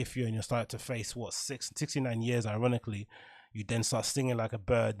get sticky for you and you start to face 69 years, ironically, you then start singing like a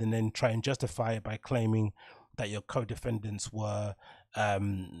bird and then try and justify it by claiming that your co-defendants were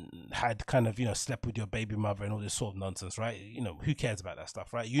had kind of, you know, slept with your baby mother and all this sort of nonsense, right? You know, who cares about that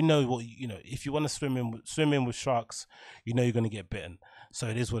stuff, right? You know what, you know, if you want to swim in with sharks, you know you're going to get bitten. So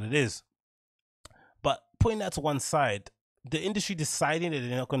it is what it is. But putting that to one side, the industry deciding that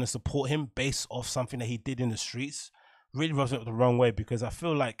they're not going to support him based off something that he did in the streets really rubs me up the wrong way, because I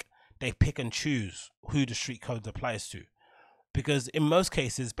feel like they pick and choose who the street code applies to. Because in most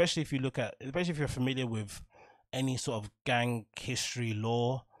cases, especially if you're familiar with any sort of gang history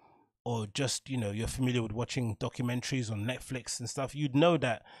law, or just, you know, you're familiar with watching documentaries on Netflix and stuff, you'd know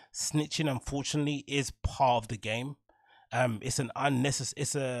that snitching, unfortunately, is part of the game. It's an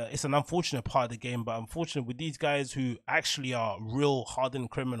unfortunate part of the game, but unfortunately with these guys who actually are real hardened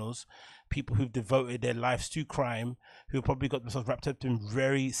criminals, people who've devoted their lives to crime, who probably got themselves wrapped up in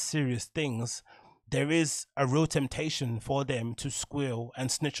very serious things, there is a real temptation for them to squeal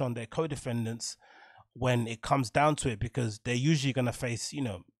and snitch on their co-defendants when it comes down to it, because they're usually going to face, you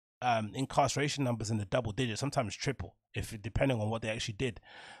know, incarceration numbers in the double digits, sometimes triple, if depending on what they actually did.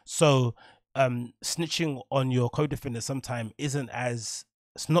 So snitching on your co-defendant sometimes isn't as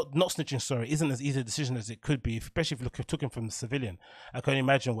isn't as easy a decision as it could be, especially if you took him from the civilian. I can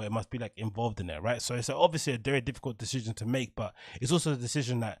imagine what it must be like involved in there, right? So it's obviously a very difficult decision to make, but it's also a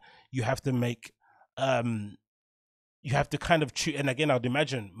decision that you have to make. You have to kind of choose, and again, I'd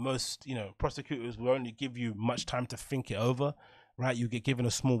imagine most, you know, prosecutors will only give you much time to think it over, right? You get given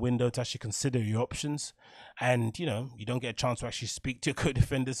a small window to actually consider your options, and you know, you don't get a chance to actually speak to your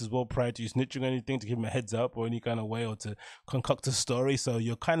co-defendants as well prior to you snitching or anything, to give them a heads up or any kind of way, or to concoct a story. So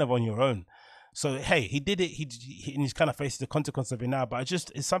you're kind of on your own. So hey, he did it. He's kind of facing the consequence of it now. But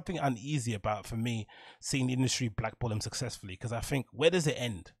it's something uneasy about, for me, seeing the industry blackball him successfully, because I think, where does it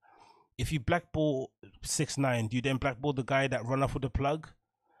end? If you blackball 6ix9ine, do you then blackball the guy that run off with the plug?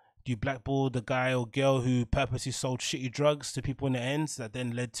 Do you blackball the guy or girl who purposely sold shitty drugs to people in the ends that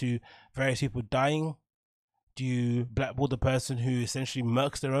then led to various people dying? Do you blackball the person who essentially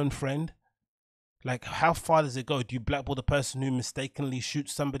murks their own friend? Like, how far does it go? Do you blackball the person who mistakenly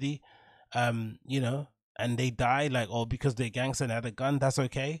shoots somebody, you know, and they die, like, or because they're gangster and had a gun, that's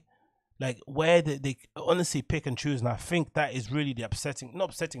okay? Like, where they honestly pick and choose, and I think that is really the not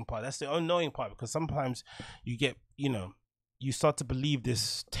upsetting part. That's the annoying part, because sometimes you get, you know, you start to believe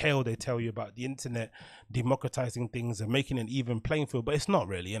this tale they tell you about the internet democratizing things and making an even playing field, but it's not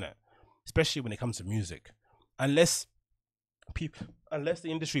really, innit? Especially when it comes to music, unless the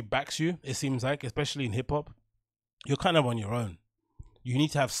industry backs you, it seems like, especially in hip hop, you're kind of on your own. You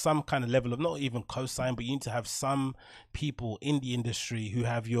need to have some kind of level of, not even cosign, but you need to have some people in the industry who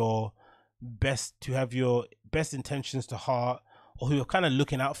have your best intentions to heart, or who are kind of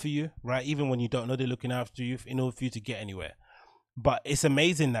looking out for you, right? Even when you don't know they're looking out for you, in order for you to get anywhere. But it's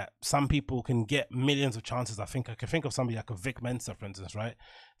amazing that some people can get millions of chances. I can think of somebody like a Vic Mensa, for instance, right?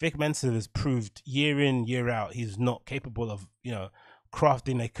 Vic Mensa has proved year in, year out, he's not capable of, you know,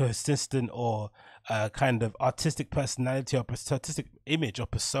 crafting a consistent or kind of artistic personality or artistic image or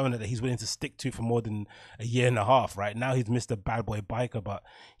persona that he's willing to stick to for more than a year and a half. Right now he's Mr. Bad Boy Biker, but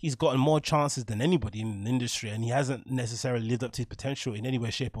he's gotten more chances than anybody in the industry, and he hasn't necessarily lived up to his potential in any way,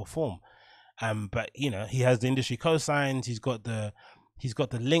 shape or form. But you know, he has the industry co-signs, he's got the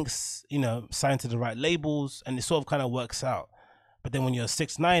links, you know, signed to the right labels, and it sort of kind of works out. But then when you're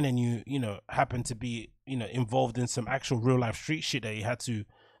 6ix9ine and you know, happen to be, you know, involved in some actual real life street shit that you had to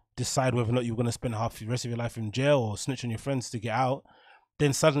decide whether or not you were going to spend half the rest of your life in jail or snitch on your friends to get out,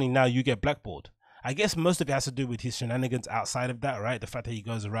 then suddenly now you get blackballed. I guess most of it has to do with his shenanigans outside of that, right? The fact that he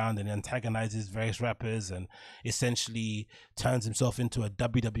goes around and antagonizes various rappers and essentially turns himself into a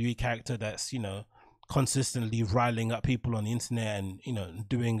WWE character that's, you know, consistently riling up people on the internet and, you know,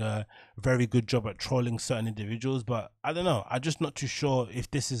 doing a very good job at trolling certain individuals. But I don't know, I'm just not too sure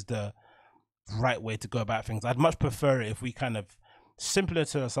if this is the right way to go about things. I'd much prefer it if we kind of, similar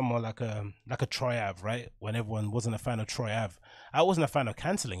to someone like a Troy Ave, right? When everyone wasn't a fan of Troy Ave, I wasn't a fan of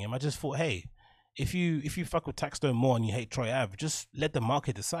canceling him. I just thought, hey, if you fuck with Taxstone more and you hate Troy Ave, just let the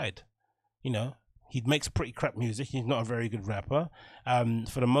market decide. You know, he makes pretty crap music. He's not a very good rapper.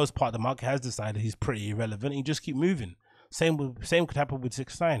 For the most part, the market has decided he's pretty irrelevant. You just keep moving. Same could happen with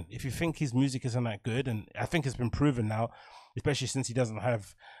 6ix9ine. If you think his music isn't that good, and I think it's been proven now, especially since he doesn't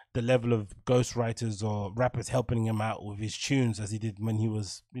have the level of ghostwriters or rappers helping him out with his tunes as he did when he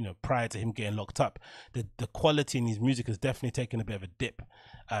was, you know, prior to him getting locked up. The quality in his music has definitely taken a bit of a dip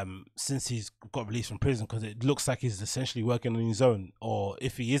since he's got released from prison, because it looks like he's essentially working on his own, or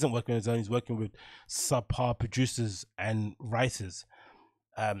if he isn't working on his own, he's working with subpar producers and writers.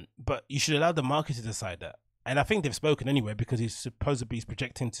 But you should allow the market to decide that. And I think they've spoken anyway, because he's supposedly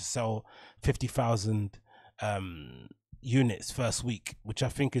projecting to sell 50,000 units first week, which I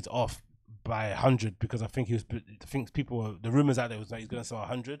think is off by 100, because I think the rumors out there was that he's going to sell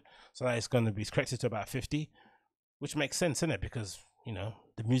 100, so that it's going to be corrected to about 50, which makes sense, isn't it? Because, you know,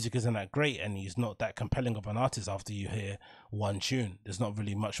 the music isn't that great and he's not that compelling of an artist after you hear one tune. There's not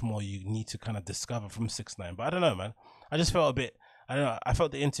really much more you need to kind of discover from 6ix9ine. But I don't know, man. I just felt a bit, I don't know, I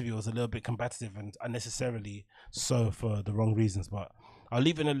felt the interview was a little bit combative and unnecessarily so for the wrong reasons. But I'll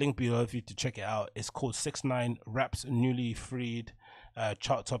leave in a link below for you to check it out. It's called 6ix9ine Raps Newly Freed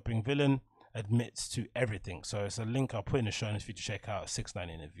Chart-Topping Villain Admits to Everything. So it's a link I'll put in the show notes for you to check out. 6ix9ine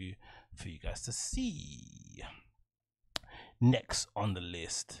interview for you guys to see. Next on the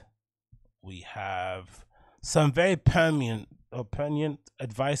list, we have some very poignant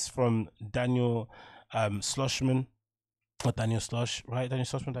advice from Daniel Sloshman, or Daniel Slosh, right? Daniel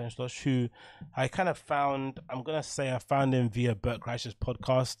Slosh, who I kind of found, I found him via Bert Kreischer's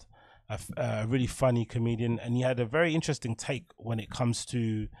podcast, a really funny comedian, and he had a very interesting take when it comes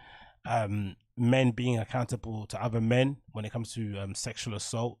to men being accountable to other men when it comes to sexual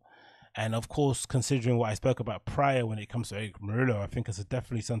assault. And of course, considering what I spoke about prior when it comes to Eric Murillo, I think it's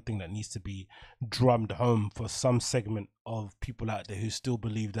definitely something that needs to be drummed home for some segment of people out there who still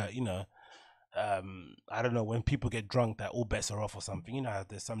believe that, you know, I don't know, when people get drunk that all bets are off or something. You know,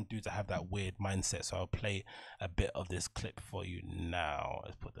 there's some dudes that have that weird mindset. So I'll play a bit of this clip for you now.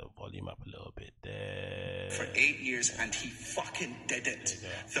 Let's put the volume up a little bit there. For 8 years, and he fucking did it.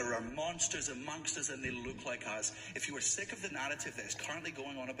 There are monsters amongst us and they look like us. If you are sick of the narrative that is currently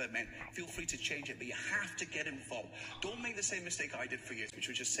going on about men, feel free to change it, but you have to get involved. Don't make the same mistake I did for years, which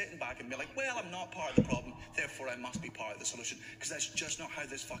was just sitting back and be like, well, I'm not part of the problem, therefore I must be part of the solution, because that's just not how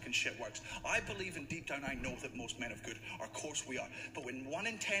this fucking shit works. I believe, and deep down I know, that most men are good. Of course we are. But when 1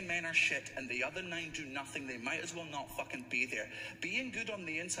 in 10 men are shit and the other 9 do nothing, they might as well not fucking be there. Being good on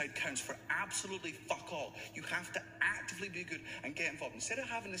the inside counts for absolutely fuck all. You have to actively be good and get involved. Instead of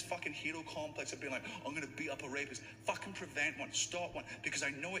having this fucking hero complex of being like, I'm going to beat up a rapist, fucking prevent one, stop one, because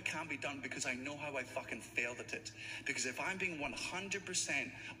I know it can be done, because I know how I fucking failed at it. Because if I'm being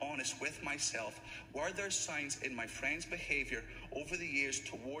 100% honest with myself, were there signs in my friend's behavior over the years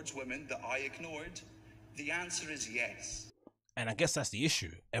towards women that I ignored? The answer is yes. And I guess that's the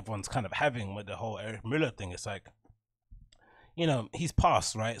issue everyone's kind of having with the whole Eric Murillo thing. It's like, you know, he's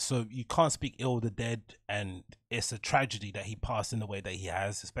passed, right? So you can't speak ill of the dead, and it's a tragedy that he passed in the way that he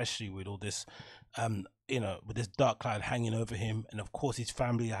has, especially with all this, you know, with this dark cloud hanging over him. And of course, his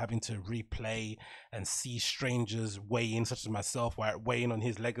family are having to replay and see strangers weigh in, such as myself, weigh in on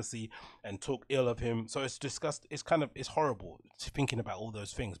his legacy and talk ill of him. So it's disgust. It's horrible thinking about all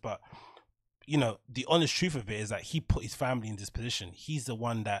those things. But, you know, the honest truth of it is that he put his family in this position. He's the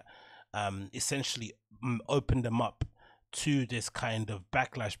one that essentially opened them up to this kind of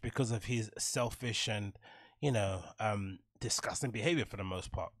backlash because of his selfish and, you know, disgusting behavior for the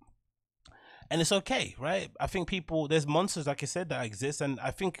most part. And it's okay, right? I think there's monsters, like I said, that exist, and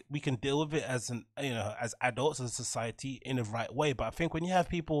I think we can deal with it as as adults, as a society, in the right way. But I think when you have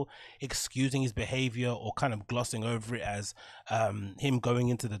people excusing his behavior or kind of glossing over it as him going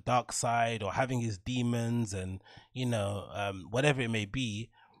into the dark side or having his demons and, you know, whatever it may be,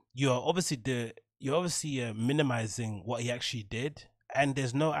 you're obviously minimizing what he actually did, and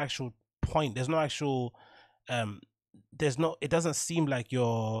there's no actual point. It doesn't seem like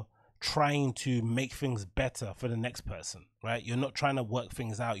you're trying to make things better for the next person, right? You're not trying to work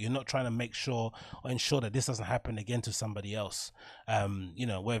things out. You're not trying to make sure or ensure that this doesn't happen again to somebody else, you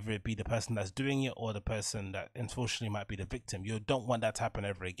know, whether it be the person that's doing it or the person that unfortunately might be the victim. You don't want that to happen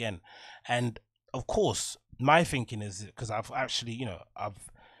ever again. And of course, my thinking is, because I've actually, you know, I've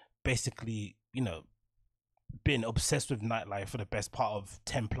basically, you know, been obsessed with nightlife for the best part of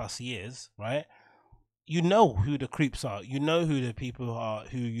 10 plus years, right? You know who the creeps are. You know who the people are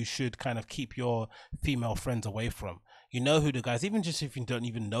who you should kind of keep your female friends away from. You know who the guys, even just if you don't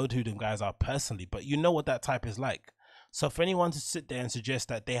even know who the guys are personally, but you know what that type is like. So for anyone to sit there and suggest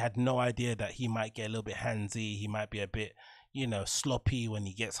that they had no idea that he might get a little bit handsy, he might be a bit, you know, sloppy when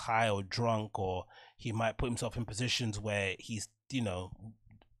he gets high or drunk, or he might put himself in positions where he's, you know,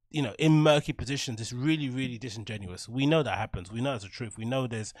 in murky positions, it's really, really disingenuous. We know that happens. We know it's the truth. We know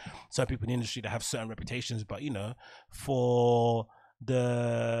there's some people in the industry that have certain reputations, but, you know, for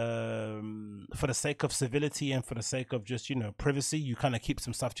for the sake of civility and for the sake of just, you know, privacy, you kind of keep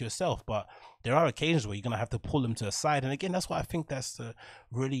some stuff to yourself. But there are occasions where you're gonna have to pull them to the side. And again, that's why I think that's the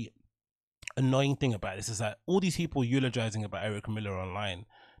really annoying thing about this, is that all these people eulogizing about Eric Miller online,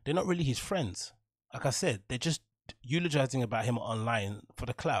 they're not really his friends. Like I said, they're just eulogizing about him online for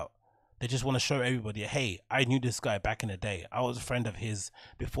the clout. They just want to show everybody, hey, I knew this guy back in the day. I was a friend of his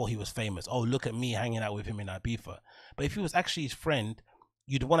before he was famous. Oh, look at me hanging out with him in Ibiza. But if he was actually his friend,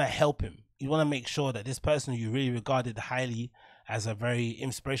 you'd want to help him. You'd want to make sure that this person you really regarded highly as a very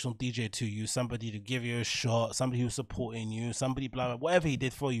inspirational DJ to you, somebody to give you a shot, somebody who's supporting you, somebody blah, blah, whatever he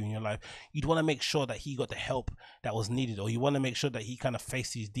did for you in your life, you'd want to make sure that he got the help that was needed, or you want to make sure that he kind of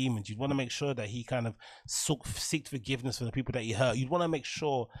faced these demons. You'd want to make sure that he kind of seek forgiveness for the people that he hurt. You'd want to make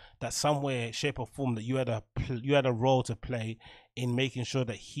sure that some way, shape or form that you had a role to play in making sure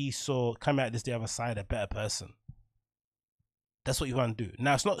that he saw, come out this the other side, a better person. That's what you want to do.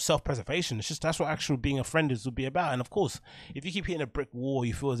 Now, it's not self-preservation. It's just that's what actual being a friend is would be about. And of course, if you keep hitting a brick wall,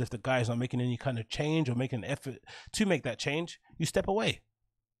 you feel as if the guy is not making any kind of change or making an effort to make that change, you step away.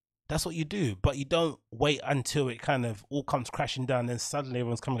 That's what you do. But you don't wait until it kind of all comes crashing down and suddenly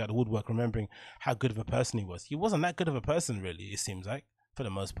everyone's coming out of the woodwork remembering how good of a person he was. He wasn't that good of a person, really, it seems like, for the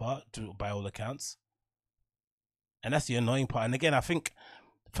most part, by all accounts. And that's the annoying part. And again, I think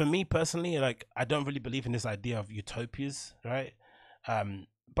for me personally, like, I don't really believe in this idea of utopias, right?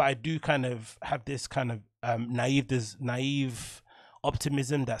 But I do kind of have this kind of naive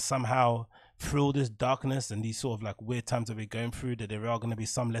optimism that somehow through all this darkness and these sort of like weird times that we're going through, that there are going to be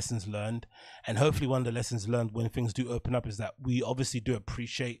some lessons learned. And hopefully one of the lessons learned when things do open up is that we obviously do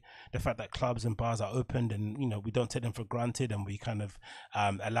appreciate the fact that clubs and bars are opened, and, you know, we don't take them for granted, and we kind of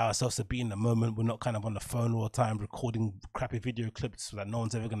allow ourselves to be in the moment. We're not kind of on the phone all the time recording crappy video clips that no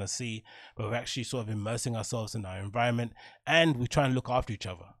one's ever going to see, but we're actually sort of immersing ourselves in our environment, and we try and look after each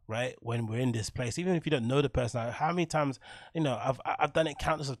other, right? When we're in this place, even if you don't know the person. How many times, you know, I've done it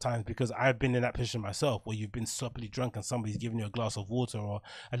countless of times, because I've been in that position myself, where you've been sloppily drunk and somebody's giving you a glass of water, or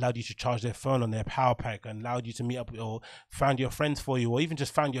allowed you to charge their phone on their power pack, and allowed you to meet up, or found your friends for you, or even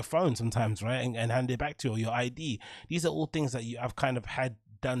just found your phone sometimes, right, and hand it back to you, or your ID. These are all things that I've kind of had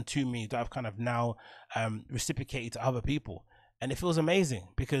done to me, that I've kind of now reciprocated to other people, and it feels amazing,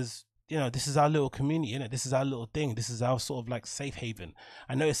 because, you know, this is our little community, innit? This is our little thing. This is our sort of like safe haven.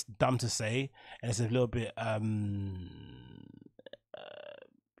 I know it's dumb to say, and it's a little bit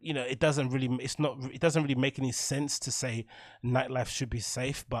you know, it doesn't really make any sense to say nightlife should be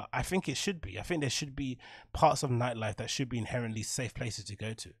safe, but I think it should be. I think there should be parts of nightlife that should be inherently safe places to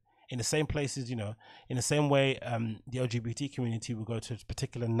go to. In the same places, you know, in the same way the LGBT community will go to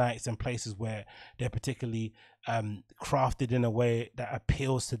particular nights and places where they're particularly crafted in a way that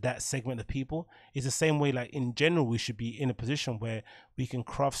appeals to that segment of people. It's the same way, like, in general, we should be in a position where we can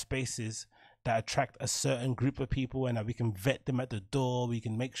craft spaces that attract a certain group of people, and that we can vet them at the door. We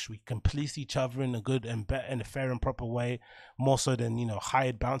can make sure we can police each other in a good and better, in a fair and proper way, more so than, you know,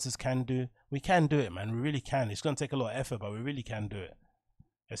 hired bouncers can do. We can do it, man. We really can. It's going to take a lot of effort, but we really can do it.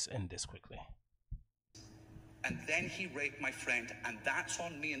 Let's end this quickly. And then he raped my friend, and that's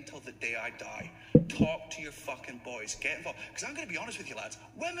on me until the day I die. Talk to your fucking boys. Get involved. Because I'm going to be honest with you, lads.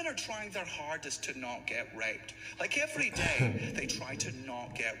 Women are trying their hardest to not get raped. Like, every day, they try to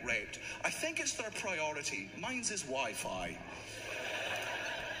not get raped. I think it's their priority. Mine's is Wi-Fi.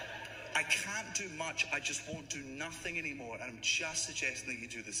 I can't do much. I just won't do nothing anymore. And I'm just suggesting that you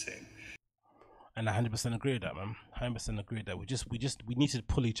do the same. And I 100% agree with that, man. 100% agree with that. We need to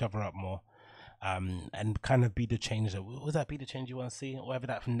pull each other up more. And kind of be the change that, was that be the change you want to see, or whatever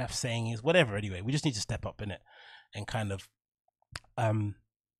that FNAF saying is, whatever. Anyway, we just need to step up in it and kind of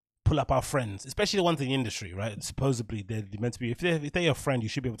pull up our friends, especially the ones in the industry, right? Supposedly they're meant to be, if they're your friend, you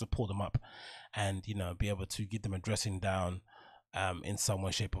should be able to pull them up and, you know, be able to give them a dressing down in some way,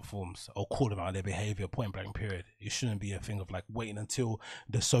 shape or forms, or call them out their behavior, point blank period. It shouldn't be a thing of like waiting until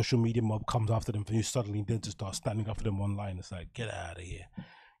the social media mob comes after them for you suddenly then to start standing up for them online. It's like, get out of here.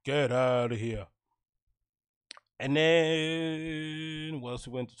 Get out of here. And then what else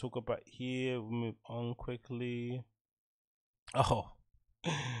we went to talk about here? We'll move on quickly. Oh,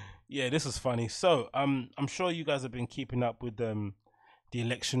 yeah, this is funny. So I'm sure you guys have been keeping up with the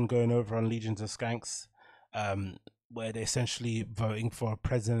election going over on Legions and Skanks, where they're essentially voting for a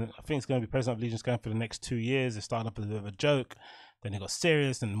president. I think it's going to be president of Legion Skank for the next 2 years. It started off with a bit of a joke, then it got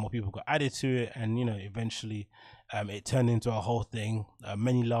serious, and more people got added to it, and, you know, eventually it turned into a whole thing.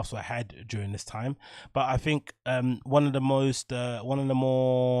 Many laughs were had during this time, but I think one of the more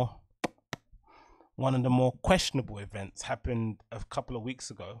questionable events happened a couple of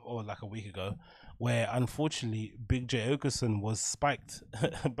weeks ago, or like a week ago, where unfortunately Big J Okerson was spiked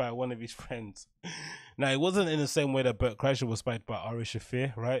by one of his friends. Now, it wasn't in the same way that Bert Kreischer was spiked by Ari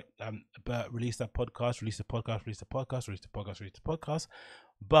Shafir, right? Bert released that podcast, released the podcast, released the podcast, released the podcast, released the podcast,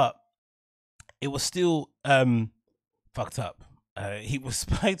 but it was still fucked up. He was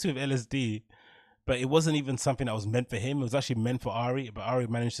spiked with LSD, but it wasn't even something that was meant for him. It was actually meant for Ari, but Ari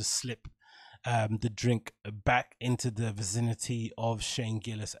managed to slip the drink back into the vicinity of Shane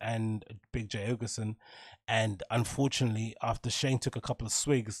Gillis and Big J Ogerson. And unfortunately, after Shane took a couple of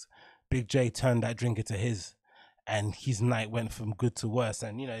swigs, Big J turned that drink into his. And his night went from good to worse.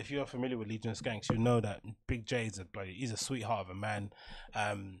 And, you know, if you're familiar with Legion of Skanks, you know that Big J is he's a sweetheart of a man.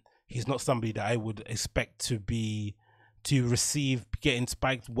 He's not somebody that I would expect to receive getting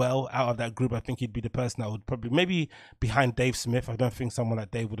spiked well out of that group. I think he'd be the person that would probably, maybe behind Dave Smith. I don't think someone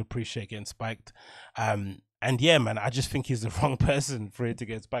like Dave would appreciate getting spiked. And yeah, man, I just think he's the wrong person for it to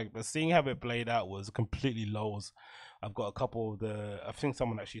get spiked. But seeing how it played out was completely lows. I've got a couple of I think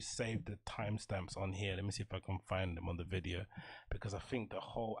someone actually saved the timestamps on here. Let me see if I can find them on the video, because I think the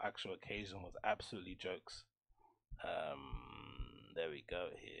whole actual occasion was absolutely jokes. There we go.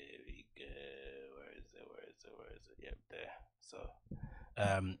 Here we go. Where is it? Yep, there. So,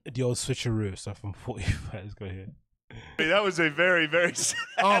 the old switcheroo. So from 45, let's go here. That was a very, very sad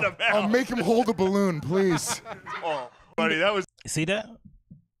amount. I'll make him hold a balloon, please. Oh, buddy, that was. See that?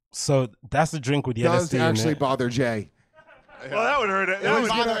 So that's the drink with the Does LSD actually in it. bother Jay. Well, that would hurt it. That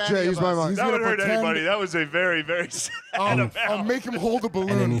would, Jay, use my mind. that would hurt anybody. That was a very, very sad amount. I'll make him hold a balloon.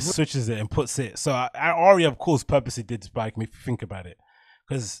 And then he switches it and puts it. So Ari, of course, purposely did spike me. If you think about it,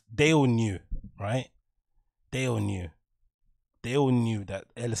 because they all knew, right? They all knew that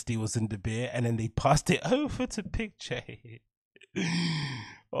LSD was in the beer, and then they passed it over to Big J.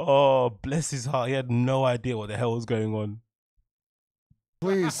 Oh, bless his heart. He had no idea what the hell was going on.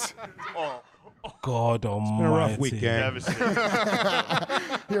 Please. God almighty. It's been a rough weekend.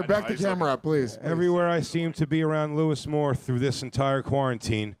 Here, back the camera up, please. Everywhere I seem to be around Lewis Moore through this entire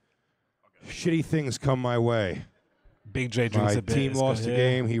quarantine, shitty things come my way. Big J drinks My a bit. team lost the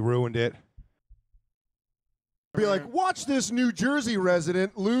game. He ruined it. Be like, watch this New Jersey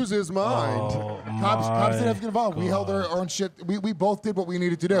resident lose his mind. Oh, Cops didn't have to get involved. God. We held our own shit. We both did what we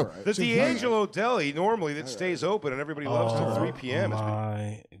needed to do. The So D'Angelo Deli, normally that stays open and everybody loves till 3 p.m.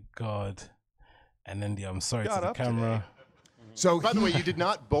 My God. And then I'm sorry Got to the up camera. So By the way, you did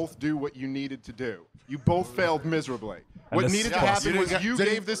not both do what you needed to do. You both failed miserably. What let's needed to pause. happen was you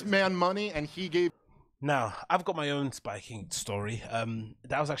gave this man money and he gave. Now, I've got my own spiking story.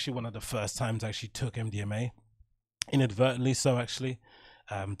 That was actually one of the first times I actually took MDMA. Inadvertently so, actually.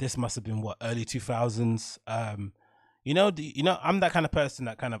 This must have been, what, early 2000s. I'm that kind of person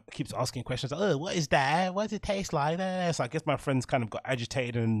that kind of keeps asking questions. Oh, what is that? What does it taste like? So I guess my friends kind of got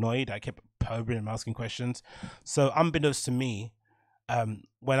agitated and annoyed. I kept probing and asking questions. So unbeknownst to me,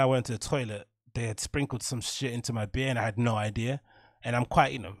 when I went to the toilet, they had sprinkled some shit into my beer and I had no idea. And I'm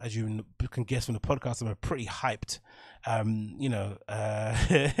quite, as you can guess from the podcast, I'm a pretty hyped,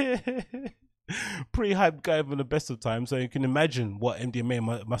 pretty hyped guy from the best of times. So you can imagine what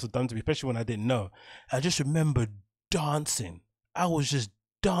MDMA must have done to me, especially when I didn't know. I just remember dancing. I was just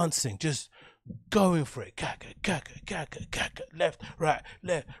dancing, just going for it. Left, right,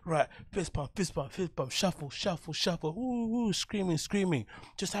 fist bump, shuffle, ooh, screaming,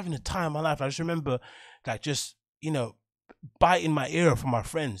 just having the time of my life. I just remember, biting my ear from my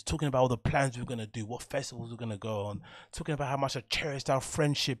friends, talking about all the plans we were going to do, what festivals we were going to go on, talking about how much I cherished our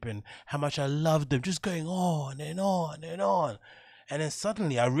friendship and how much I loved them, just going on and on and on. And then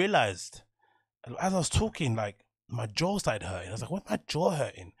suddenly I realized, as I was talking, my jaw started hurting. I was like, why's my jaw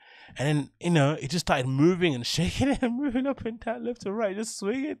hurting? And then, it just started moving and shaking and moving up and down, left to right, just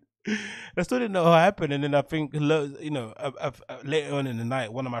swinging. I still didn't know what happened. And then I think, later on in the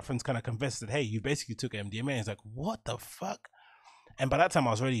night, one of my friends kind of confessed that, hey, you basically took MDMA. It's like, what the fuck? And by that time,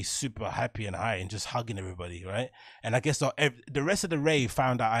 I was already super happy and high and just hugging everybody, right? And I guess the rest of the rave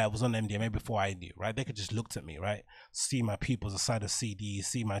found out I was on MDMA before I knew, right? They could just looked at me, right? See my pupils aside of CDs,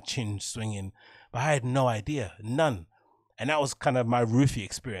 see my chin swinging. But I had no idea, none. And that was kind of my roofie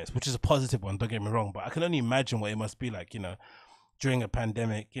experience, which is a positive one, don't get me wrong. But I can only imagine what it must be like, during a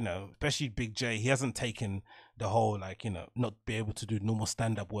pandemic, especially Big J. He hasn't taken the whole, not be able to do normal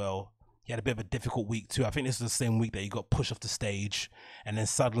stand-up well. He had a bit of a difficult week too. I think this was the same week that he got pushed off the stage, and then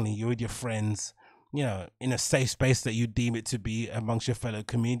suddenly you're with your friends, in a safe space that you deem it to be amongst your fellow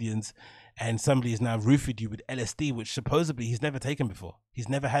comedians, and somebody has now roofied you with LSD, which supposedly he's never taken before. He's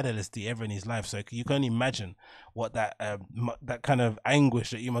never had LSD ever in his life, so you can only imagine what that kind of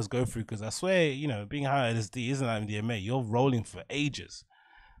anguish that you must go through. Because I swear, being high on LSD isn't like MDMA. You're rolling for ages.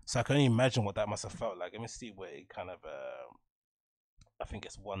 So I can only imagine what that must have felt like. Let me see where it kind of. I think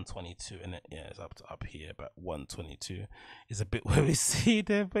it's 122, and it? Yeah, it's up here, but 122 is a bit where we see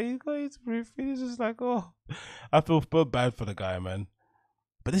there, but you got his breathing. It's just like, oh, I feel bad for the guy, man.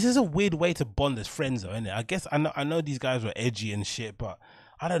 But this is a weird way to bond as friends, though, isn't it? I guess I know these guys were edgy and shit, but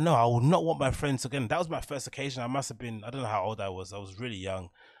I don't know. I would not want my friends again. That was my first occasion. I must have been. I don't know how old I was. I was really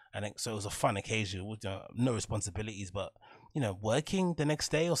young, and so it was a fun occasion with no responsibilities, but working the next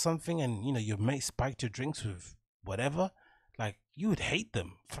day or something, and your mate spiked your drinks with whatever. Like, you would hate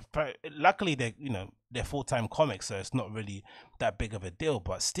them. Luckily, they're full-time comics, so it's not really that big of a deal.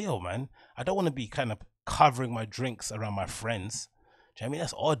 But still, man, I don't want to be kind of covering my drinks around my friends. Do you know what I mean?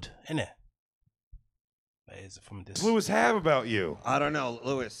 That's odd, isn't it? That is from this. Lewis have about you? I don't know,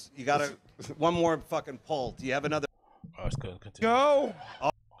 Lewis. You got to one more fucking pull. Do you have another? Oh, let's go. Continue. Go.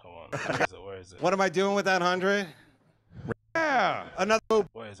 Oh. Come on. Where is it? What am I doing with that 100? Yeah. Another.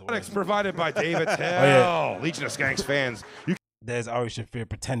 Where is it? Products provided by David Tell. Oh, yeah. Legion of Skanks fans. There's Ari Shafir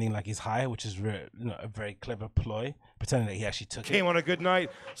pretending like he's high, which is a very clever ploy. Pretending that he actually took Came on a good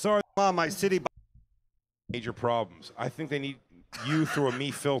night. Sorry. Mom, my city. Major problems. I think they need you through a me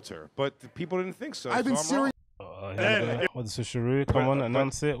filter, but the people didn't think so. I've been so serious. What's the switcheroo? Come on,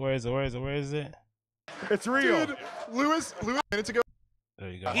 announce it. Where is it? It's real. Dude, Lewis, minutes ago. There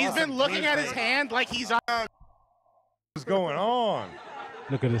you go. He's been looking at his hand like he's on. What's going on?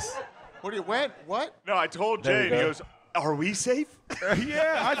 Look at this. What do you went? What? No, I told There Jay, you and he go. goes, "Are we safe?"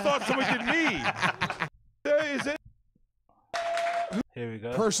 Yeah, I thought someone did me. Is it? Here we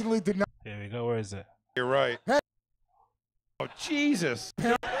go. Personally, did not. Here we go. Where is it? You're right. Oh, Jesus.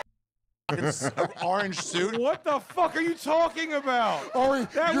 Orange suit. What the fuck are you talking about? Ari,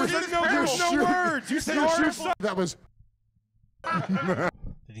 That was no words. You said horrible. That was.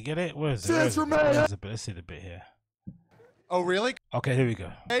 Did you get it? Where is it? Stands for man. Let's see the bit here. Oh, really? Okay, here we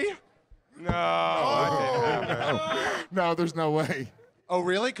go. Hey? No. I didn't have that. No, there's no way. Oh,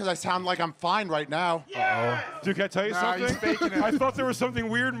 really? Because I sound like I'm fine right now. Dude, can I tell you Nah, he's something? faking it. I thought there was something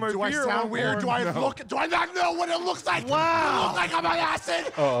weird in my Do I beer. sound weird? Do I look? Do I not know what it looks like? Wow. It looks like I'm on acid.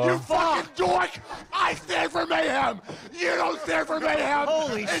 You fucking dork! I stand for mayhem. You don't stand for mayhem.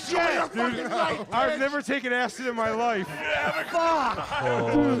 Holy Enjoy shit, your fucking Dude, life. I've never taken acid in my life.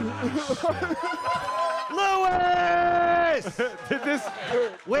 Lewis! Did this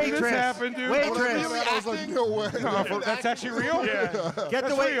Waitress. happen, dude? Waitress. I was like, no way. No, that's actually real? Yeah. Get the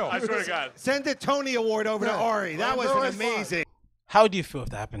That's wait. real. I swear to God. Send the Tony Award over to Ari. That was know an it's fine. amazing. How do you feel if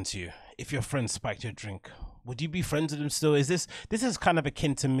that happened to you? If your friend spiked your drink, would you be friends with them still? This is kind of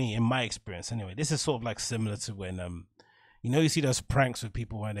akin to me in my experience anyway. This is sort of like similar to when you see those pranks with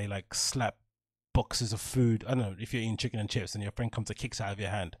people where they like slap boxes of food. I don't know, if you're eating chicken and chips and your friend comes to kicks out of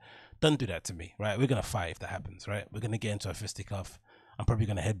your hand. Don't do that to me, right? We're gonna fight if that happens, right? We're gonna get into a fisticuff. I'm probably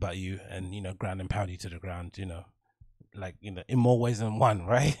gonna headbutt you and ground and pound you to the ground, like in more ways than one,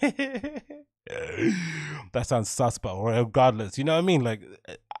 right? That sounds sus, but regardless, you know what I mean? Like,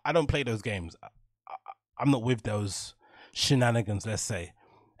 I don't play those games. I'm not with those shenanigans, let's say.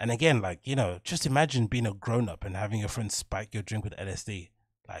 And again, like, just imagine being a grown up and having your friend spike your drink with LSD.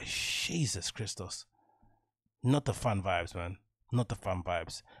 Like, Jesus Christos. Not the fun vibes, man. Not the fun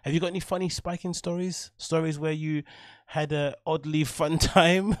vibes. Have you got any funny spiking stories? Stories where you had a oddly fun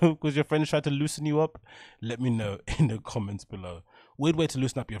time because your friends tried to loosen you up? Let me know in the comments below. Weird way to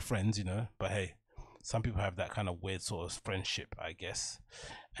loosen up your friends, but hey, some people have that kind of weird sort of friendship, I guess.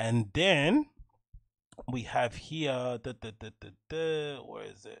 And then we have here where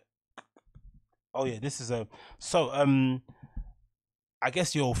is it? Oh yeah, this is I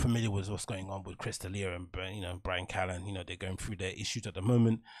guess you're all familiar with what's going on with Chris D'Elia and Brian Callen. They're going through their issues at the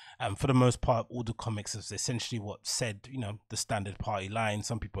moment. For the most part, all the comics is essentially what said, the standard party line.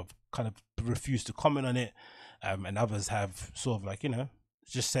 Some people have kind of refused to comment on it, and others have sort of like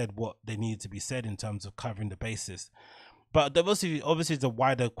just said what they needed to be said in terms of covering the basis. But there obviously is a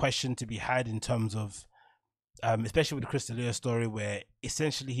wider question to be had in terms of, especially with the Chris D'Elia story, where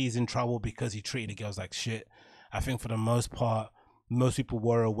essentially he's in trouble because he treated the girls like shit. I think for the most part, most people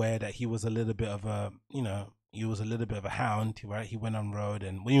were aware that he was a little bit of a, hound, right? He went on road,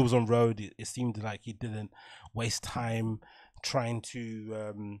 and when he was on road, it seemed like he didn't waste time trying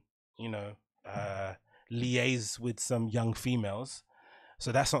to, liaise with some young females.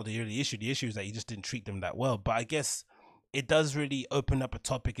 So that's not the really issue. The issue is that he just didn't treat them that well. But I guess it does really open up a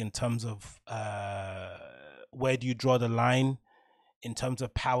topic in terms of where do you draw the line in terms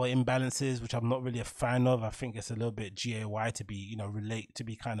of power imbalances, which I'm not really a fan of. I think it's a little bit GAY to be, to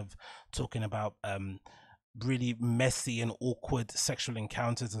be kind of talking about really messy and awkward sexual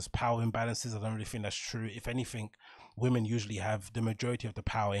encounters as power imbalances. I don't really think that's true. If anything, women usually have the majority of the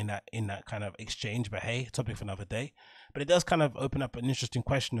power in that kind of exchange. But hey, topic for another day. But it does kind of open up an interesting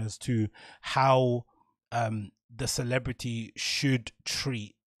question as to how the celebrity should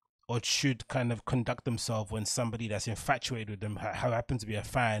treat or should kind of conduct themselves when somebody that's infatuated with them, who happens to be a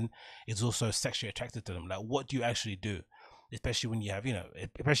fan, is also sexually attracted to them. Like, what do you actually do? Especially when you have,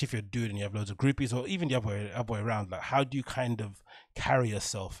 especially if you're a dude and you have loads of groupies, or even the other way around. Like, how do you kind of carry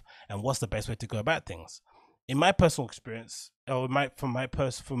yourself, and what's the best way to go about things? In my personal experience, or from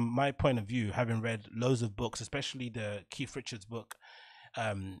my point of view, having read loads of books, especially the Keith Richards book,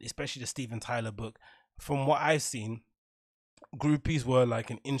 especially the Steven Tyler book, from what I've seen, groupies were like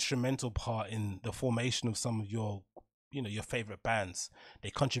an instrumental part in the formation of some of your favorite bands.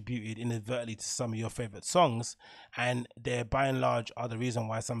 They contributed inadvertently to some of your favorite songs, and they by and large are the reason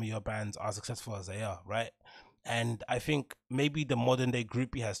why some of your bands are successful as they are, right? And I think maybe the modern day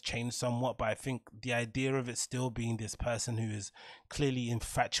groupie has changed somewhat, but I think the idea of it still being this person who is clearly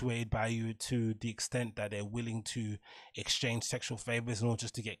infatuated by you to the extent that they're willing to exchange sexual favors in order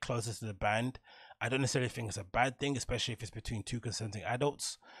just to get closer to the band, I don't necessarily think it's a bad thing, especially if it's between two consenting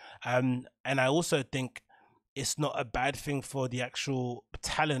adults. And I also think it's not a bad thing for the actual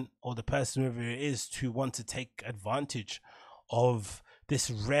talent or the person, whoever it is, to want to take advantage of this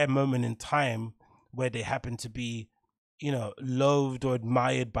rare moment in time where they happen to be, loathed or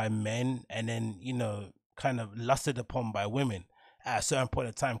admired by men, and then, kind of lusted upon by women at a certain point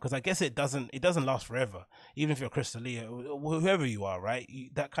in time. Because I guess it doesn't last forever. Even if you're Chris D'Elia, whoever you are, right?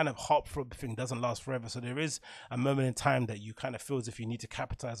 That kind of heartthrob thing doesn't last forever. So there is a moment in time that you kind of feel as if you need to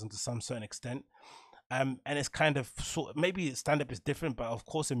capitalize on to some certain extent. And it's kind of maybe stand-up is different, but of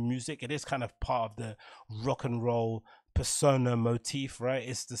course in music it is kind of part of the rock and roll persona motif, right?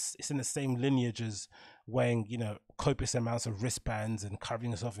 It's in the same lineage as wearing, copious amounts of wristbands and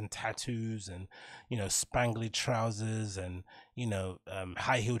covering yourself in tattoos and, spangly trousers and,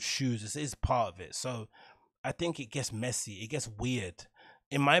 high-heeled shoes. This is part of it. So I think it gets messy, it gets weird.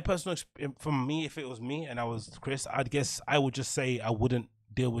 In my personal experience, for me, if it was me and I was Chris, I guess I would just say I wouldn't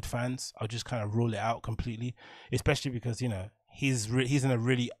deal with fans. I'll just kind of rule it out completely, especially because he's in a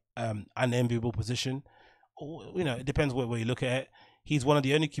really unenviable position. It depends where you look at it. He's one of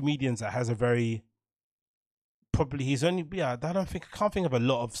the only comedians that has a very I can't think of a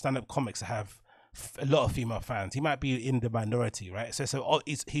lot of stand-up comics that have a lot of female fans. He might be in the minority, right? So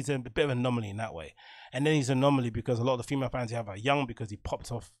he's a bit of an anomaly in that way. And then he's an anomaly because a lot of the female fans he have are young, because he popped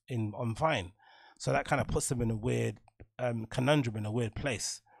off on Vine. So that kind of puts them in a weird conundrum, in a weird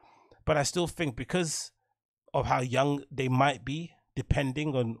place. But I still think because of how young they might be,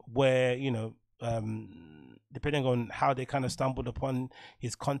 depending on where, depending on how they kind of stumbled upon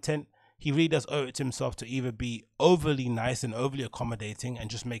his content, he really does owe it to himself to either be overly nice and overly accommodating and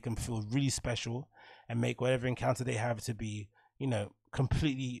just make them feel really special and make whatever encounter they have to be,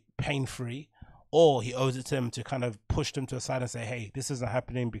 completely pain-free, or he owes it to them to kind of push them to the side and say, hey, this isn't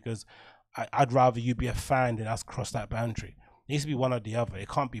happening because I'd rather you be a fan than us cross that boundary. It needs to be one or the other. It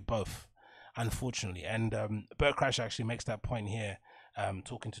can't be both, unfortunately. And Bert Crash actually makes that point here,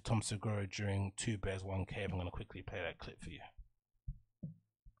 talking to Tom Segura during 2 Bears 1 Cave. I'm going to quickly play that clip for you.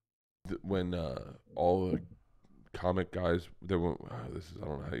 When all the comic guys, I don't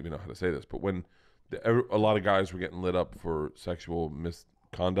even know how to say this, but when a lot of guys were getting lit up for sexual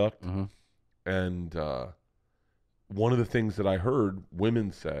misconduct, and one of the things that I heard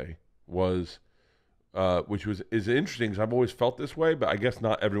women say was, which is interesting because I've always felt this way, but I guess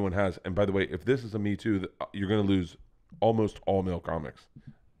not everyone has. And by the way, if this is a Me Too, you're going to lose almost all male comics.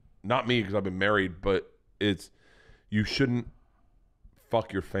 Not me, because I've been married, but you shouldn't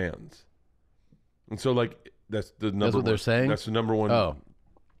fuck your fans. And so, like, that's what they're saying? That's the number one. Oh.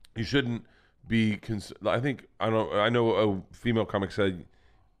 You shouldn't be, I know a female comic said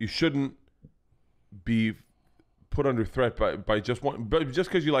you shouldn't be put under threat by just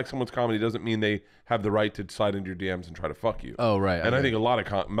because you like someone's comedy doesn't mean they have the right to slide into your DMs and try to fuck you. Oh, right. And I think a lot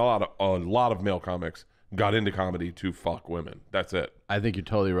of male comics got into comedy to fuck women. That's it. I think you're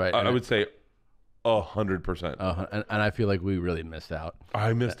totally right. I would say 100%. And I feel like we really missed out.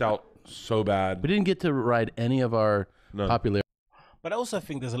 I missed out so bad. We didn't get to ride any of our popular. But I also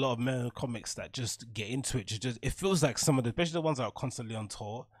think there's a lot of male comics that just get into it. It feels like some of especially the ones that are constantly on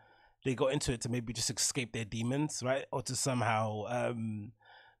tour, they got into it to maybe just escape their demons, right? Or to somehow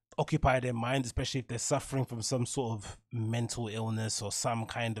occupy their mind, especially if they're suffering from some sort of mental illness or some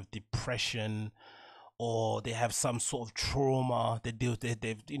kind of depression, or they have some sort of trauma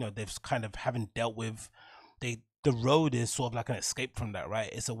they've kind of haven't dealt with. The road is sort of like an escape from that, right?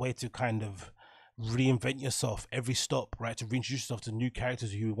 It's a way to kind of reinvent yourself every stop, right? To reintroduce yourself to new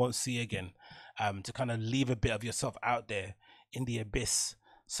characters who you won't see again, to kind of leave a bit of yourself out there in the abyss.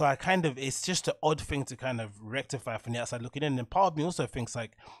 So it's just an odd thing to kind of rectify from the outside looking in. And part of me also thinks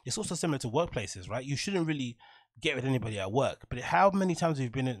like it's also similar to workplaces, right? You shouldn't really get with anybody at work, but how many times have you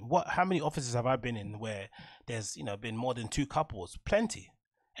been in, how many offices have I been in where there's, been more than 2 couples? Plenty.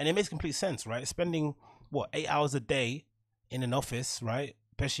 And it makes complete sense, right? Spending 8 hours a day in an office, right?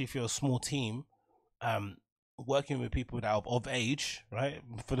 Especially if you're a small team, working with people that are of age, right?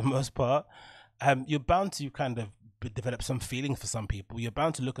 For the most part, you're bound to kind of develop some feelings for some people. You're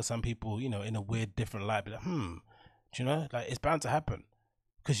bound to look at some people, in a weird, different light. Be like, like it's bound to happen,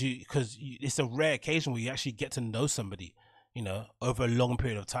 because it's a rare occasion where you actually get to know somebody, over a long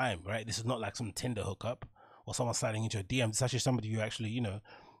period of time, right? This is not like some Tinder hookup or someone sliding into your DM. It's actually somebody you actually,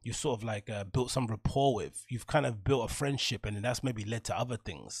 you sort of like built some rapport with. You've kind of built a friendship, and then that's maybe led to other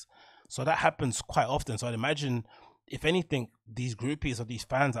things. So that happens quite often. So I'd imagine, if anything, these groupies or these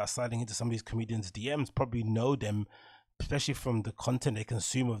fans that are sliding into some of these comedians' DMs probably know them, especially from the content they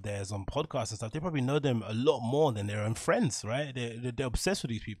consume of theirs on podcasts and stuff. They probably know them a lot more than their own friends, right? They're obsessed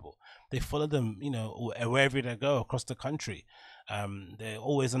with these people. They follow them, wherever they go across the country. They're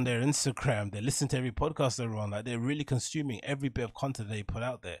always on their Instagram. They listen to every podcast they're on. Like, they're really consuming every bit of content they put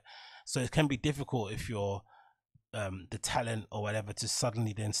out there. So it can be difficult if you're the talent or whatever to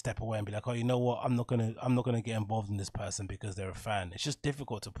suddenly then step away and be like, oh, you know what, I'm not gonna get involved in this person because they're a fan. It's just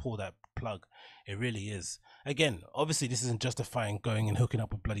difficult to pull that plug. It really is. Again, obviously this isn't justifying going and hooking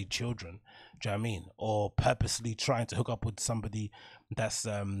up with bloody children, do you know what I mean, or purposely trying to hook up with somebody that's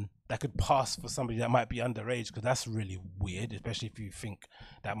that could pass for somebody that might be underage, because that's really weird, especially if you think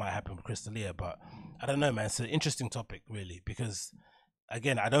that might happen with Crystalia. But I don't know, man, it's an interesting topic really, because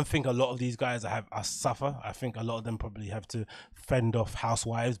again, I don't think a lot of these guys are suffer. I think a lot of them probably have to fend off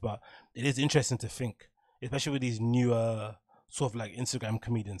housewives, but it is interesting to think, especially with these newer sort of like Instagram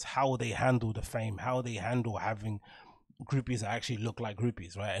comedians, how they handle the fame, how they handle having groupies that actually look like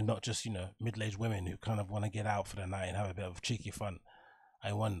groupies, right? And not just, middle-aged women who kind of want to get out for the night and have a bit of cheeky fun.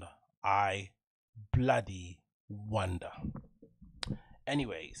 I bloody wonder.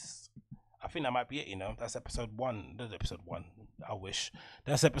 Anyways, I think that might be it, That's episode 1. That's episode 1. I wish.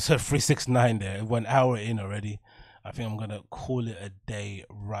 That's episode 369 there. 1 hour in already. I think I'm going to call it a day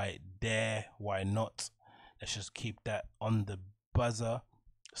right there. Why not? Let's just keep that on the buzzer.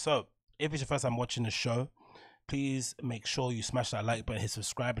 So, if it's your first time watching the show, please make sure you smash that like button, hit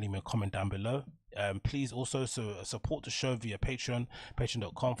subscribe, and leave me a comment down below. Please also support the show via Patreon,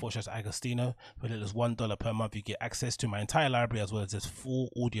 patreon.com/Agostinho. For as little as $1 per month, you get access to my entire library, as well as this full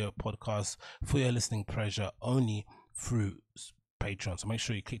audio podcast for your listening pleasure, only through Patreon. So make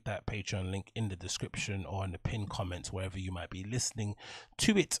sure you click that Patreon link in the description or in the pinned comments, wherever you might be listening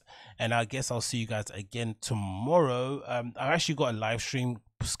to it. And I guess I'll see you guys again tomorrow. I've actually got a live stream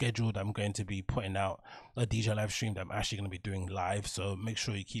scheduled. I'm going to be putting out a DJ live stream that I'm actually going to be doing live, so make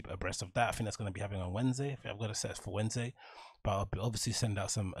sure you keep abreast of that. I think that's going to be happening on Wednesday. I've got a set for Wednesday, but I'll obviously send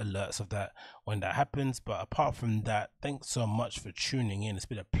out some alerts of that when that happens. But apart from that, thanks so much for tuning in. It's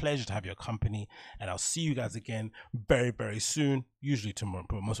been a pleasure to have your company, and I'll see you guys again very, very soon, usually tomorrow,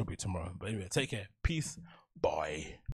 but most probably tomorrow. But anyway, take care, peace, bye.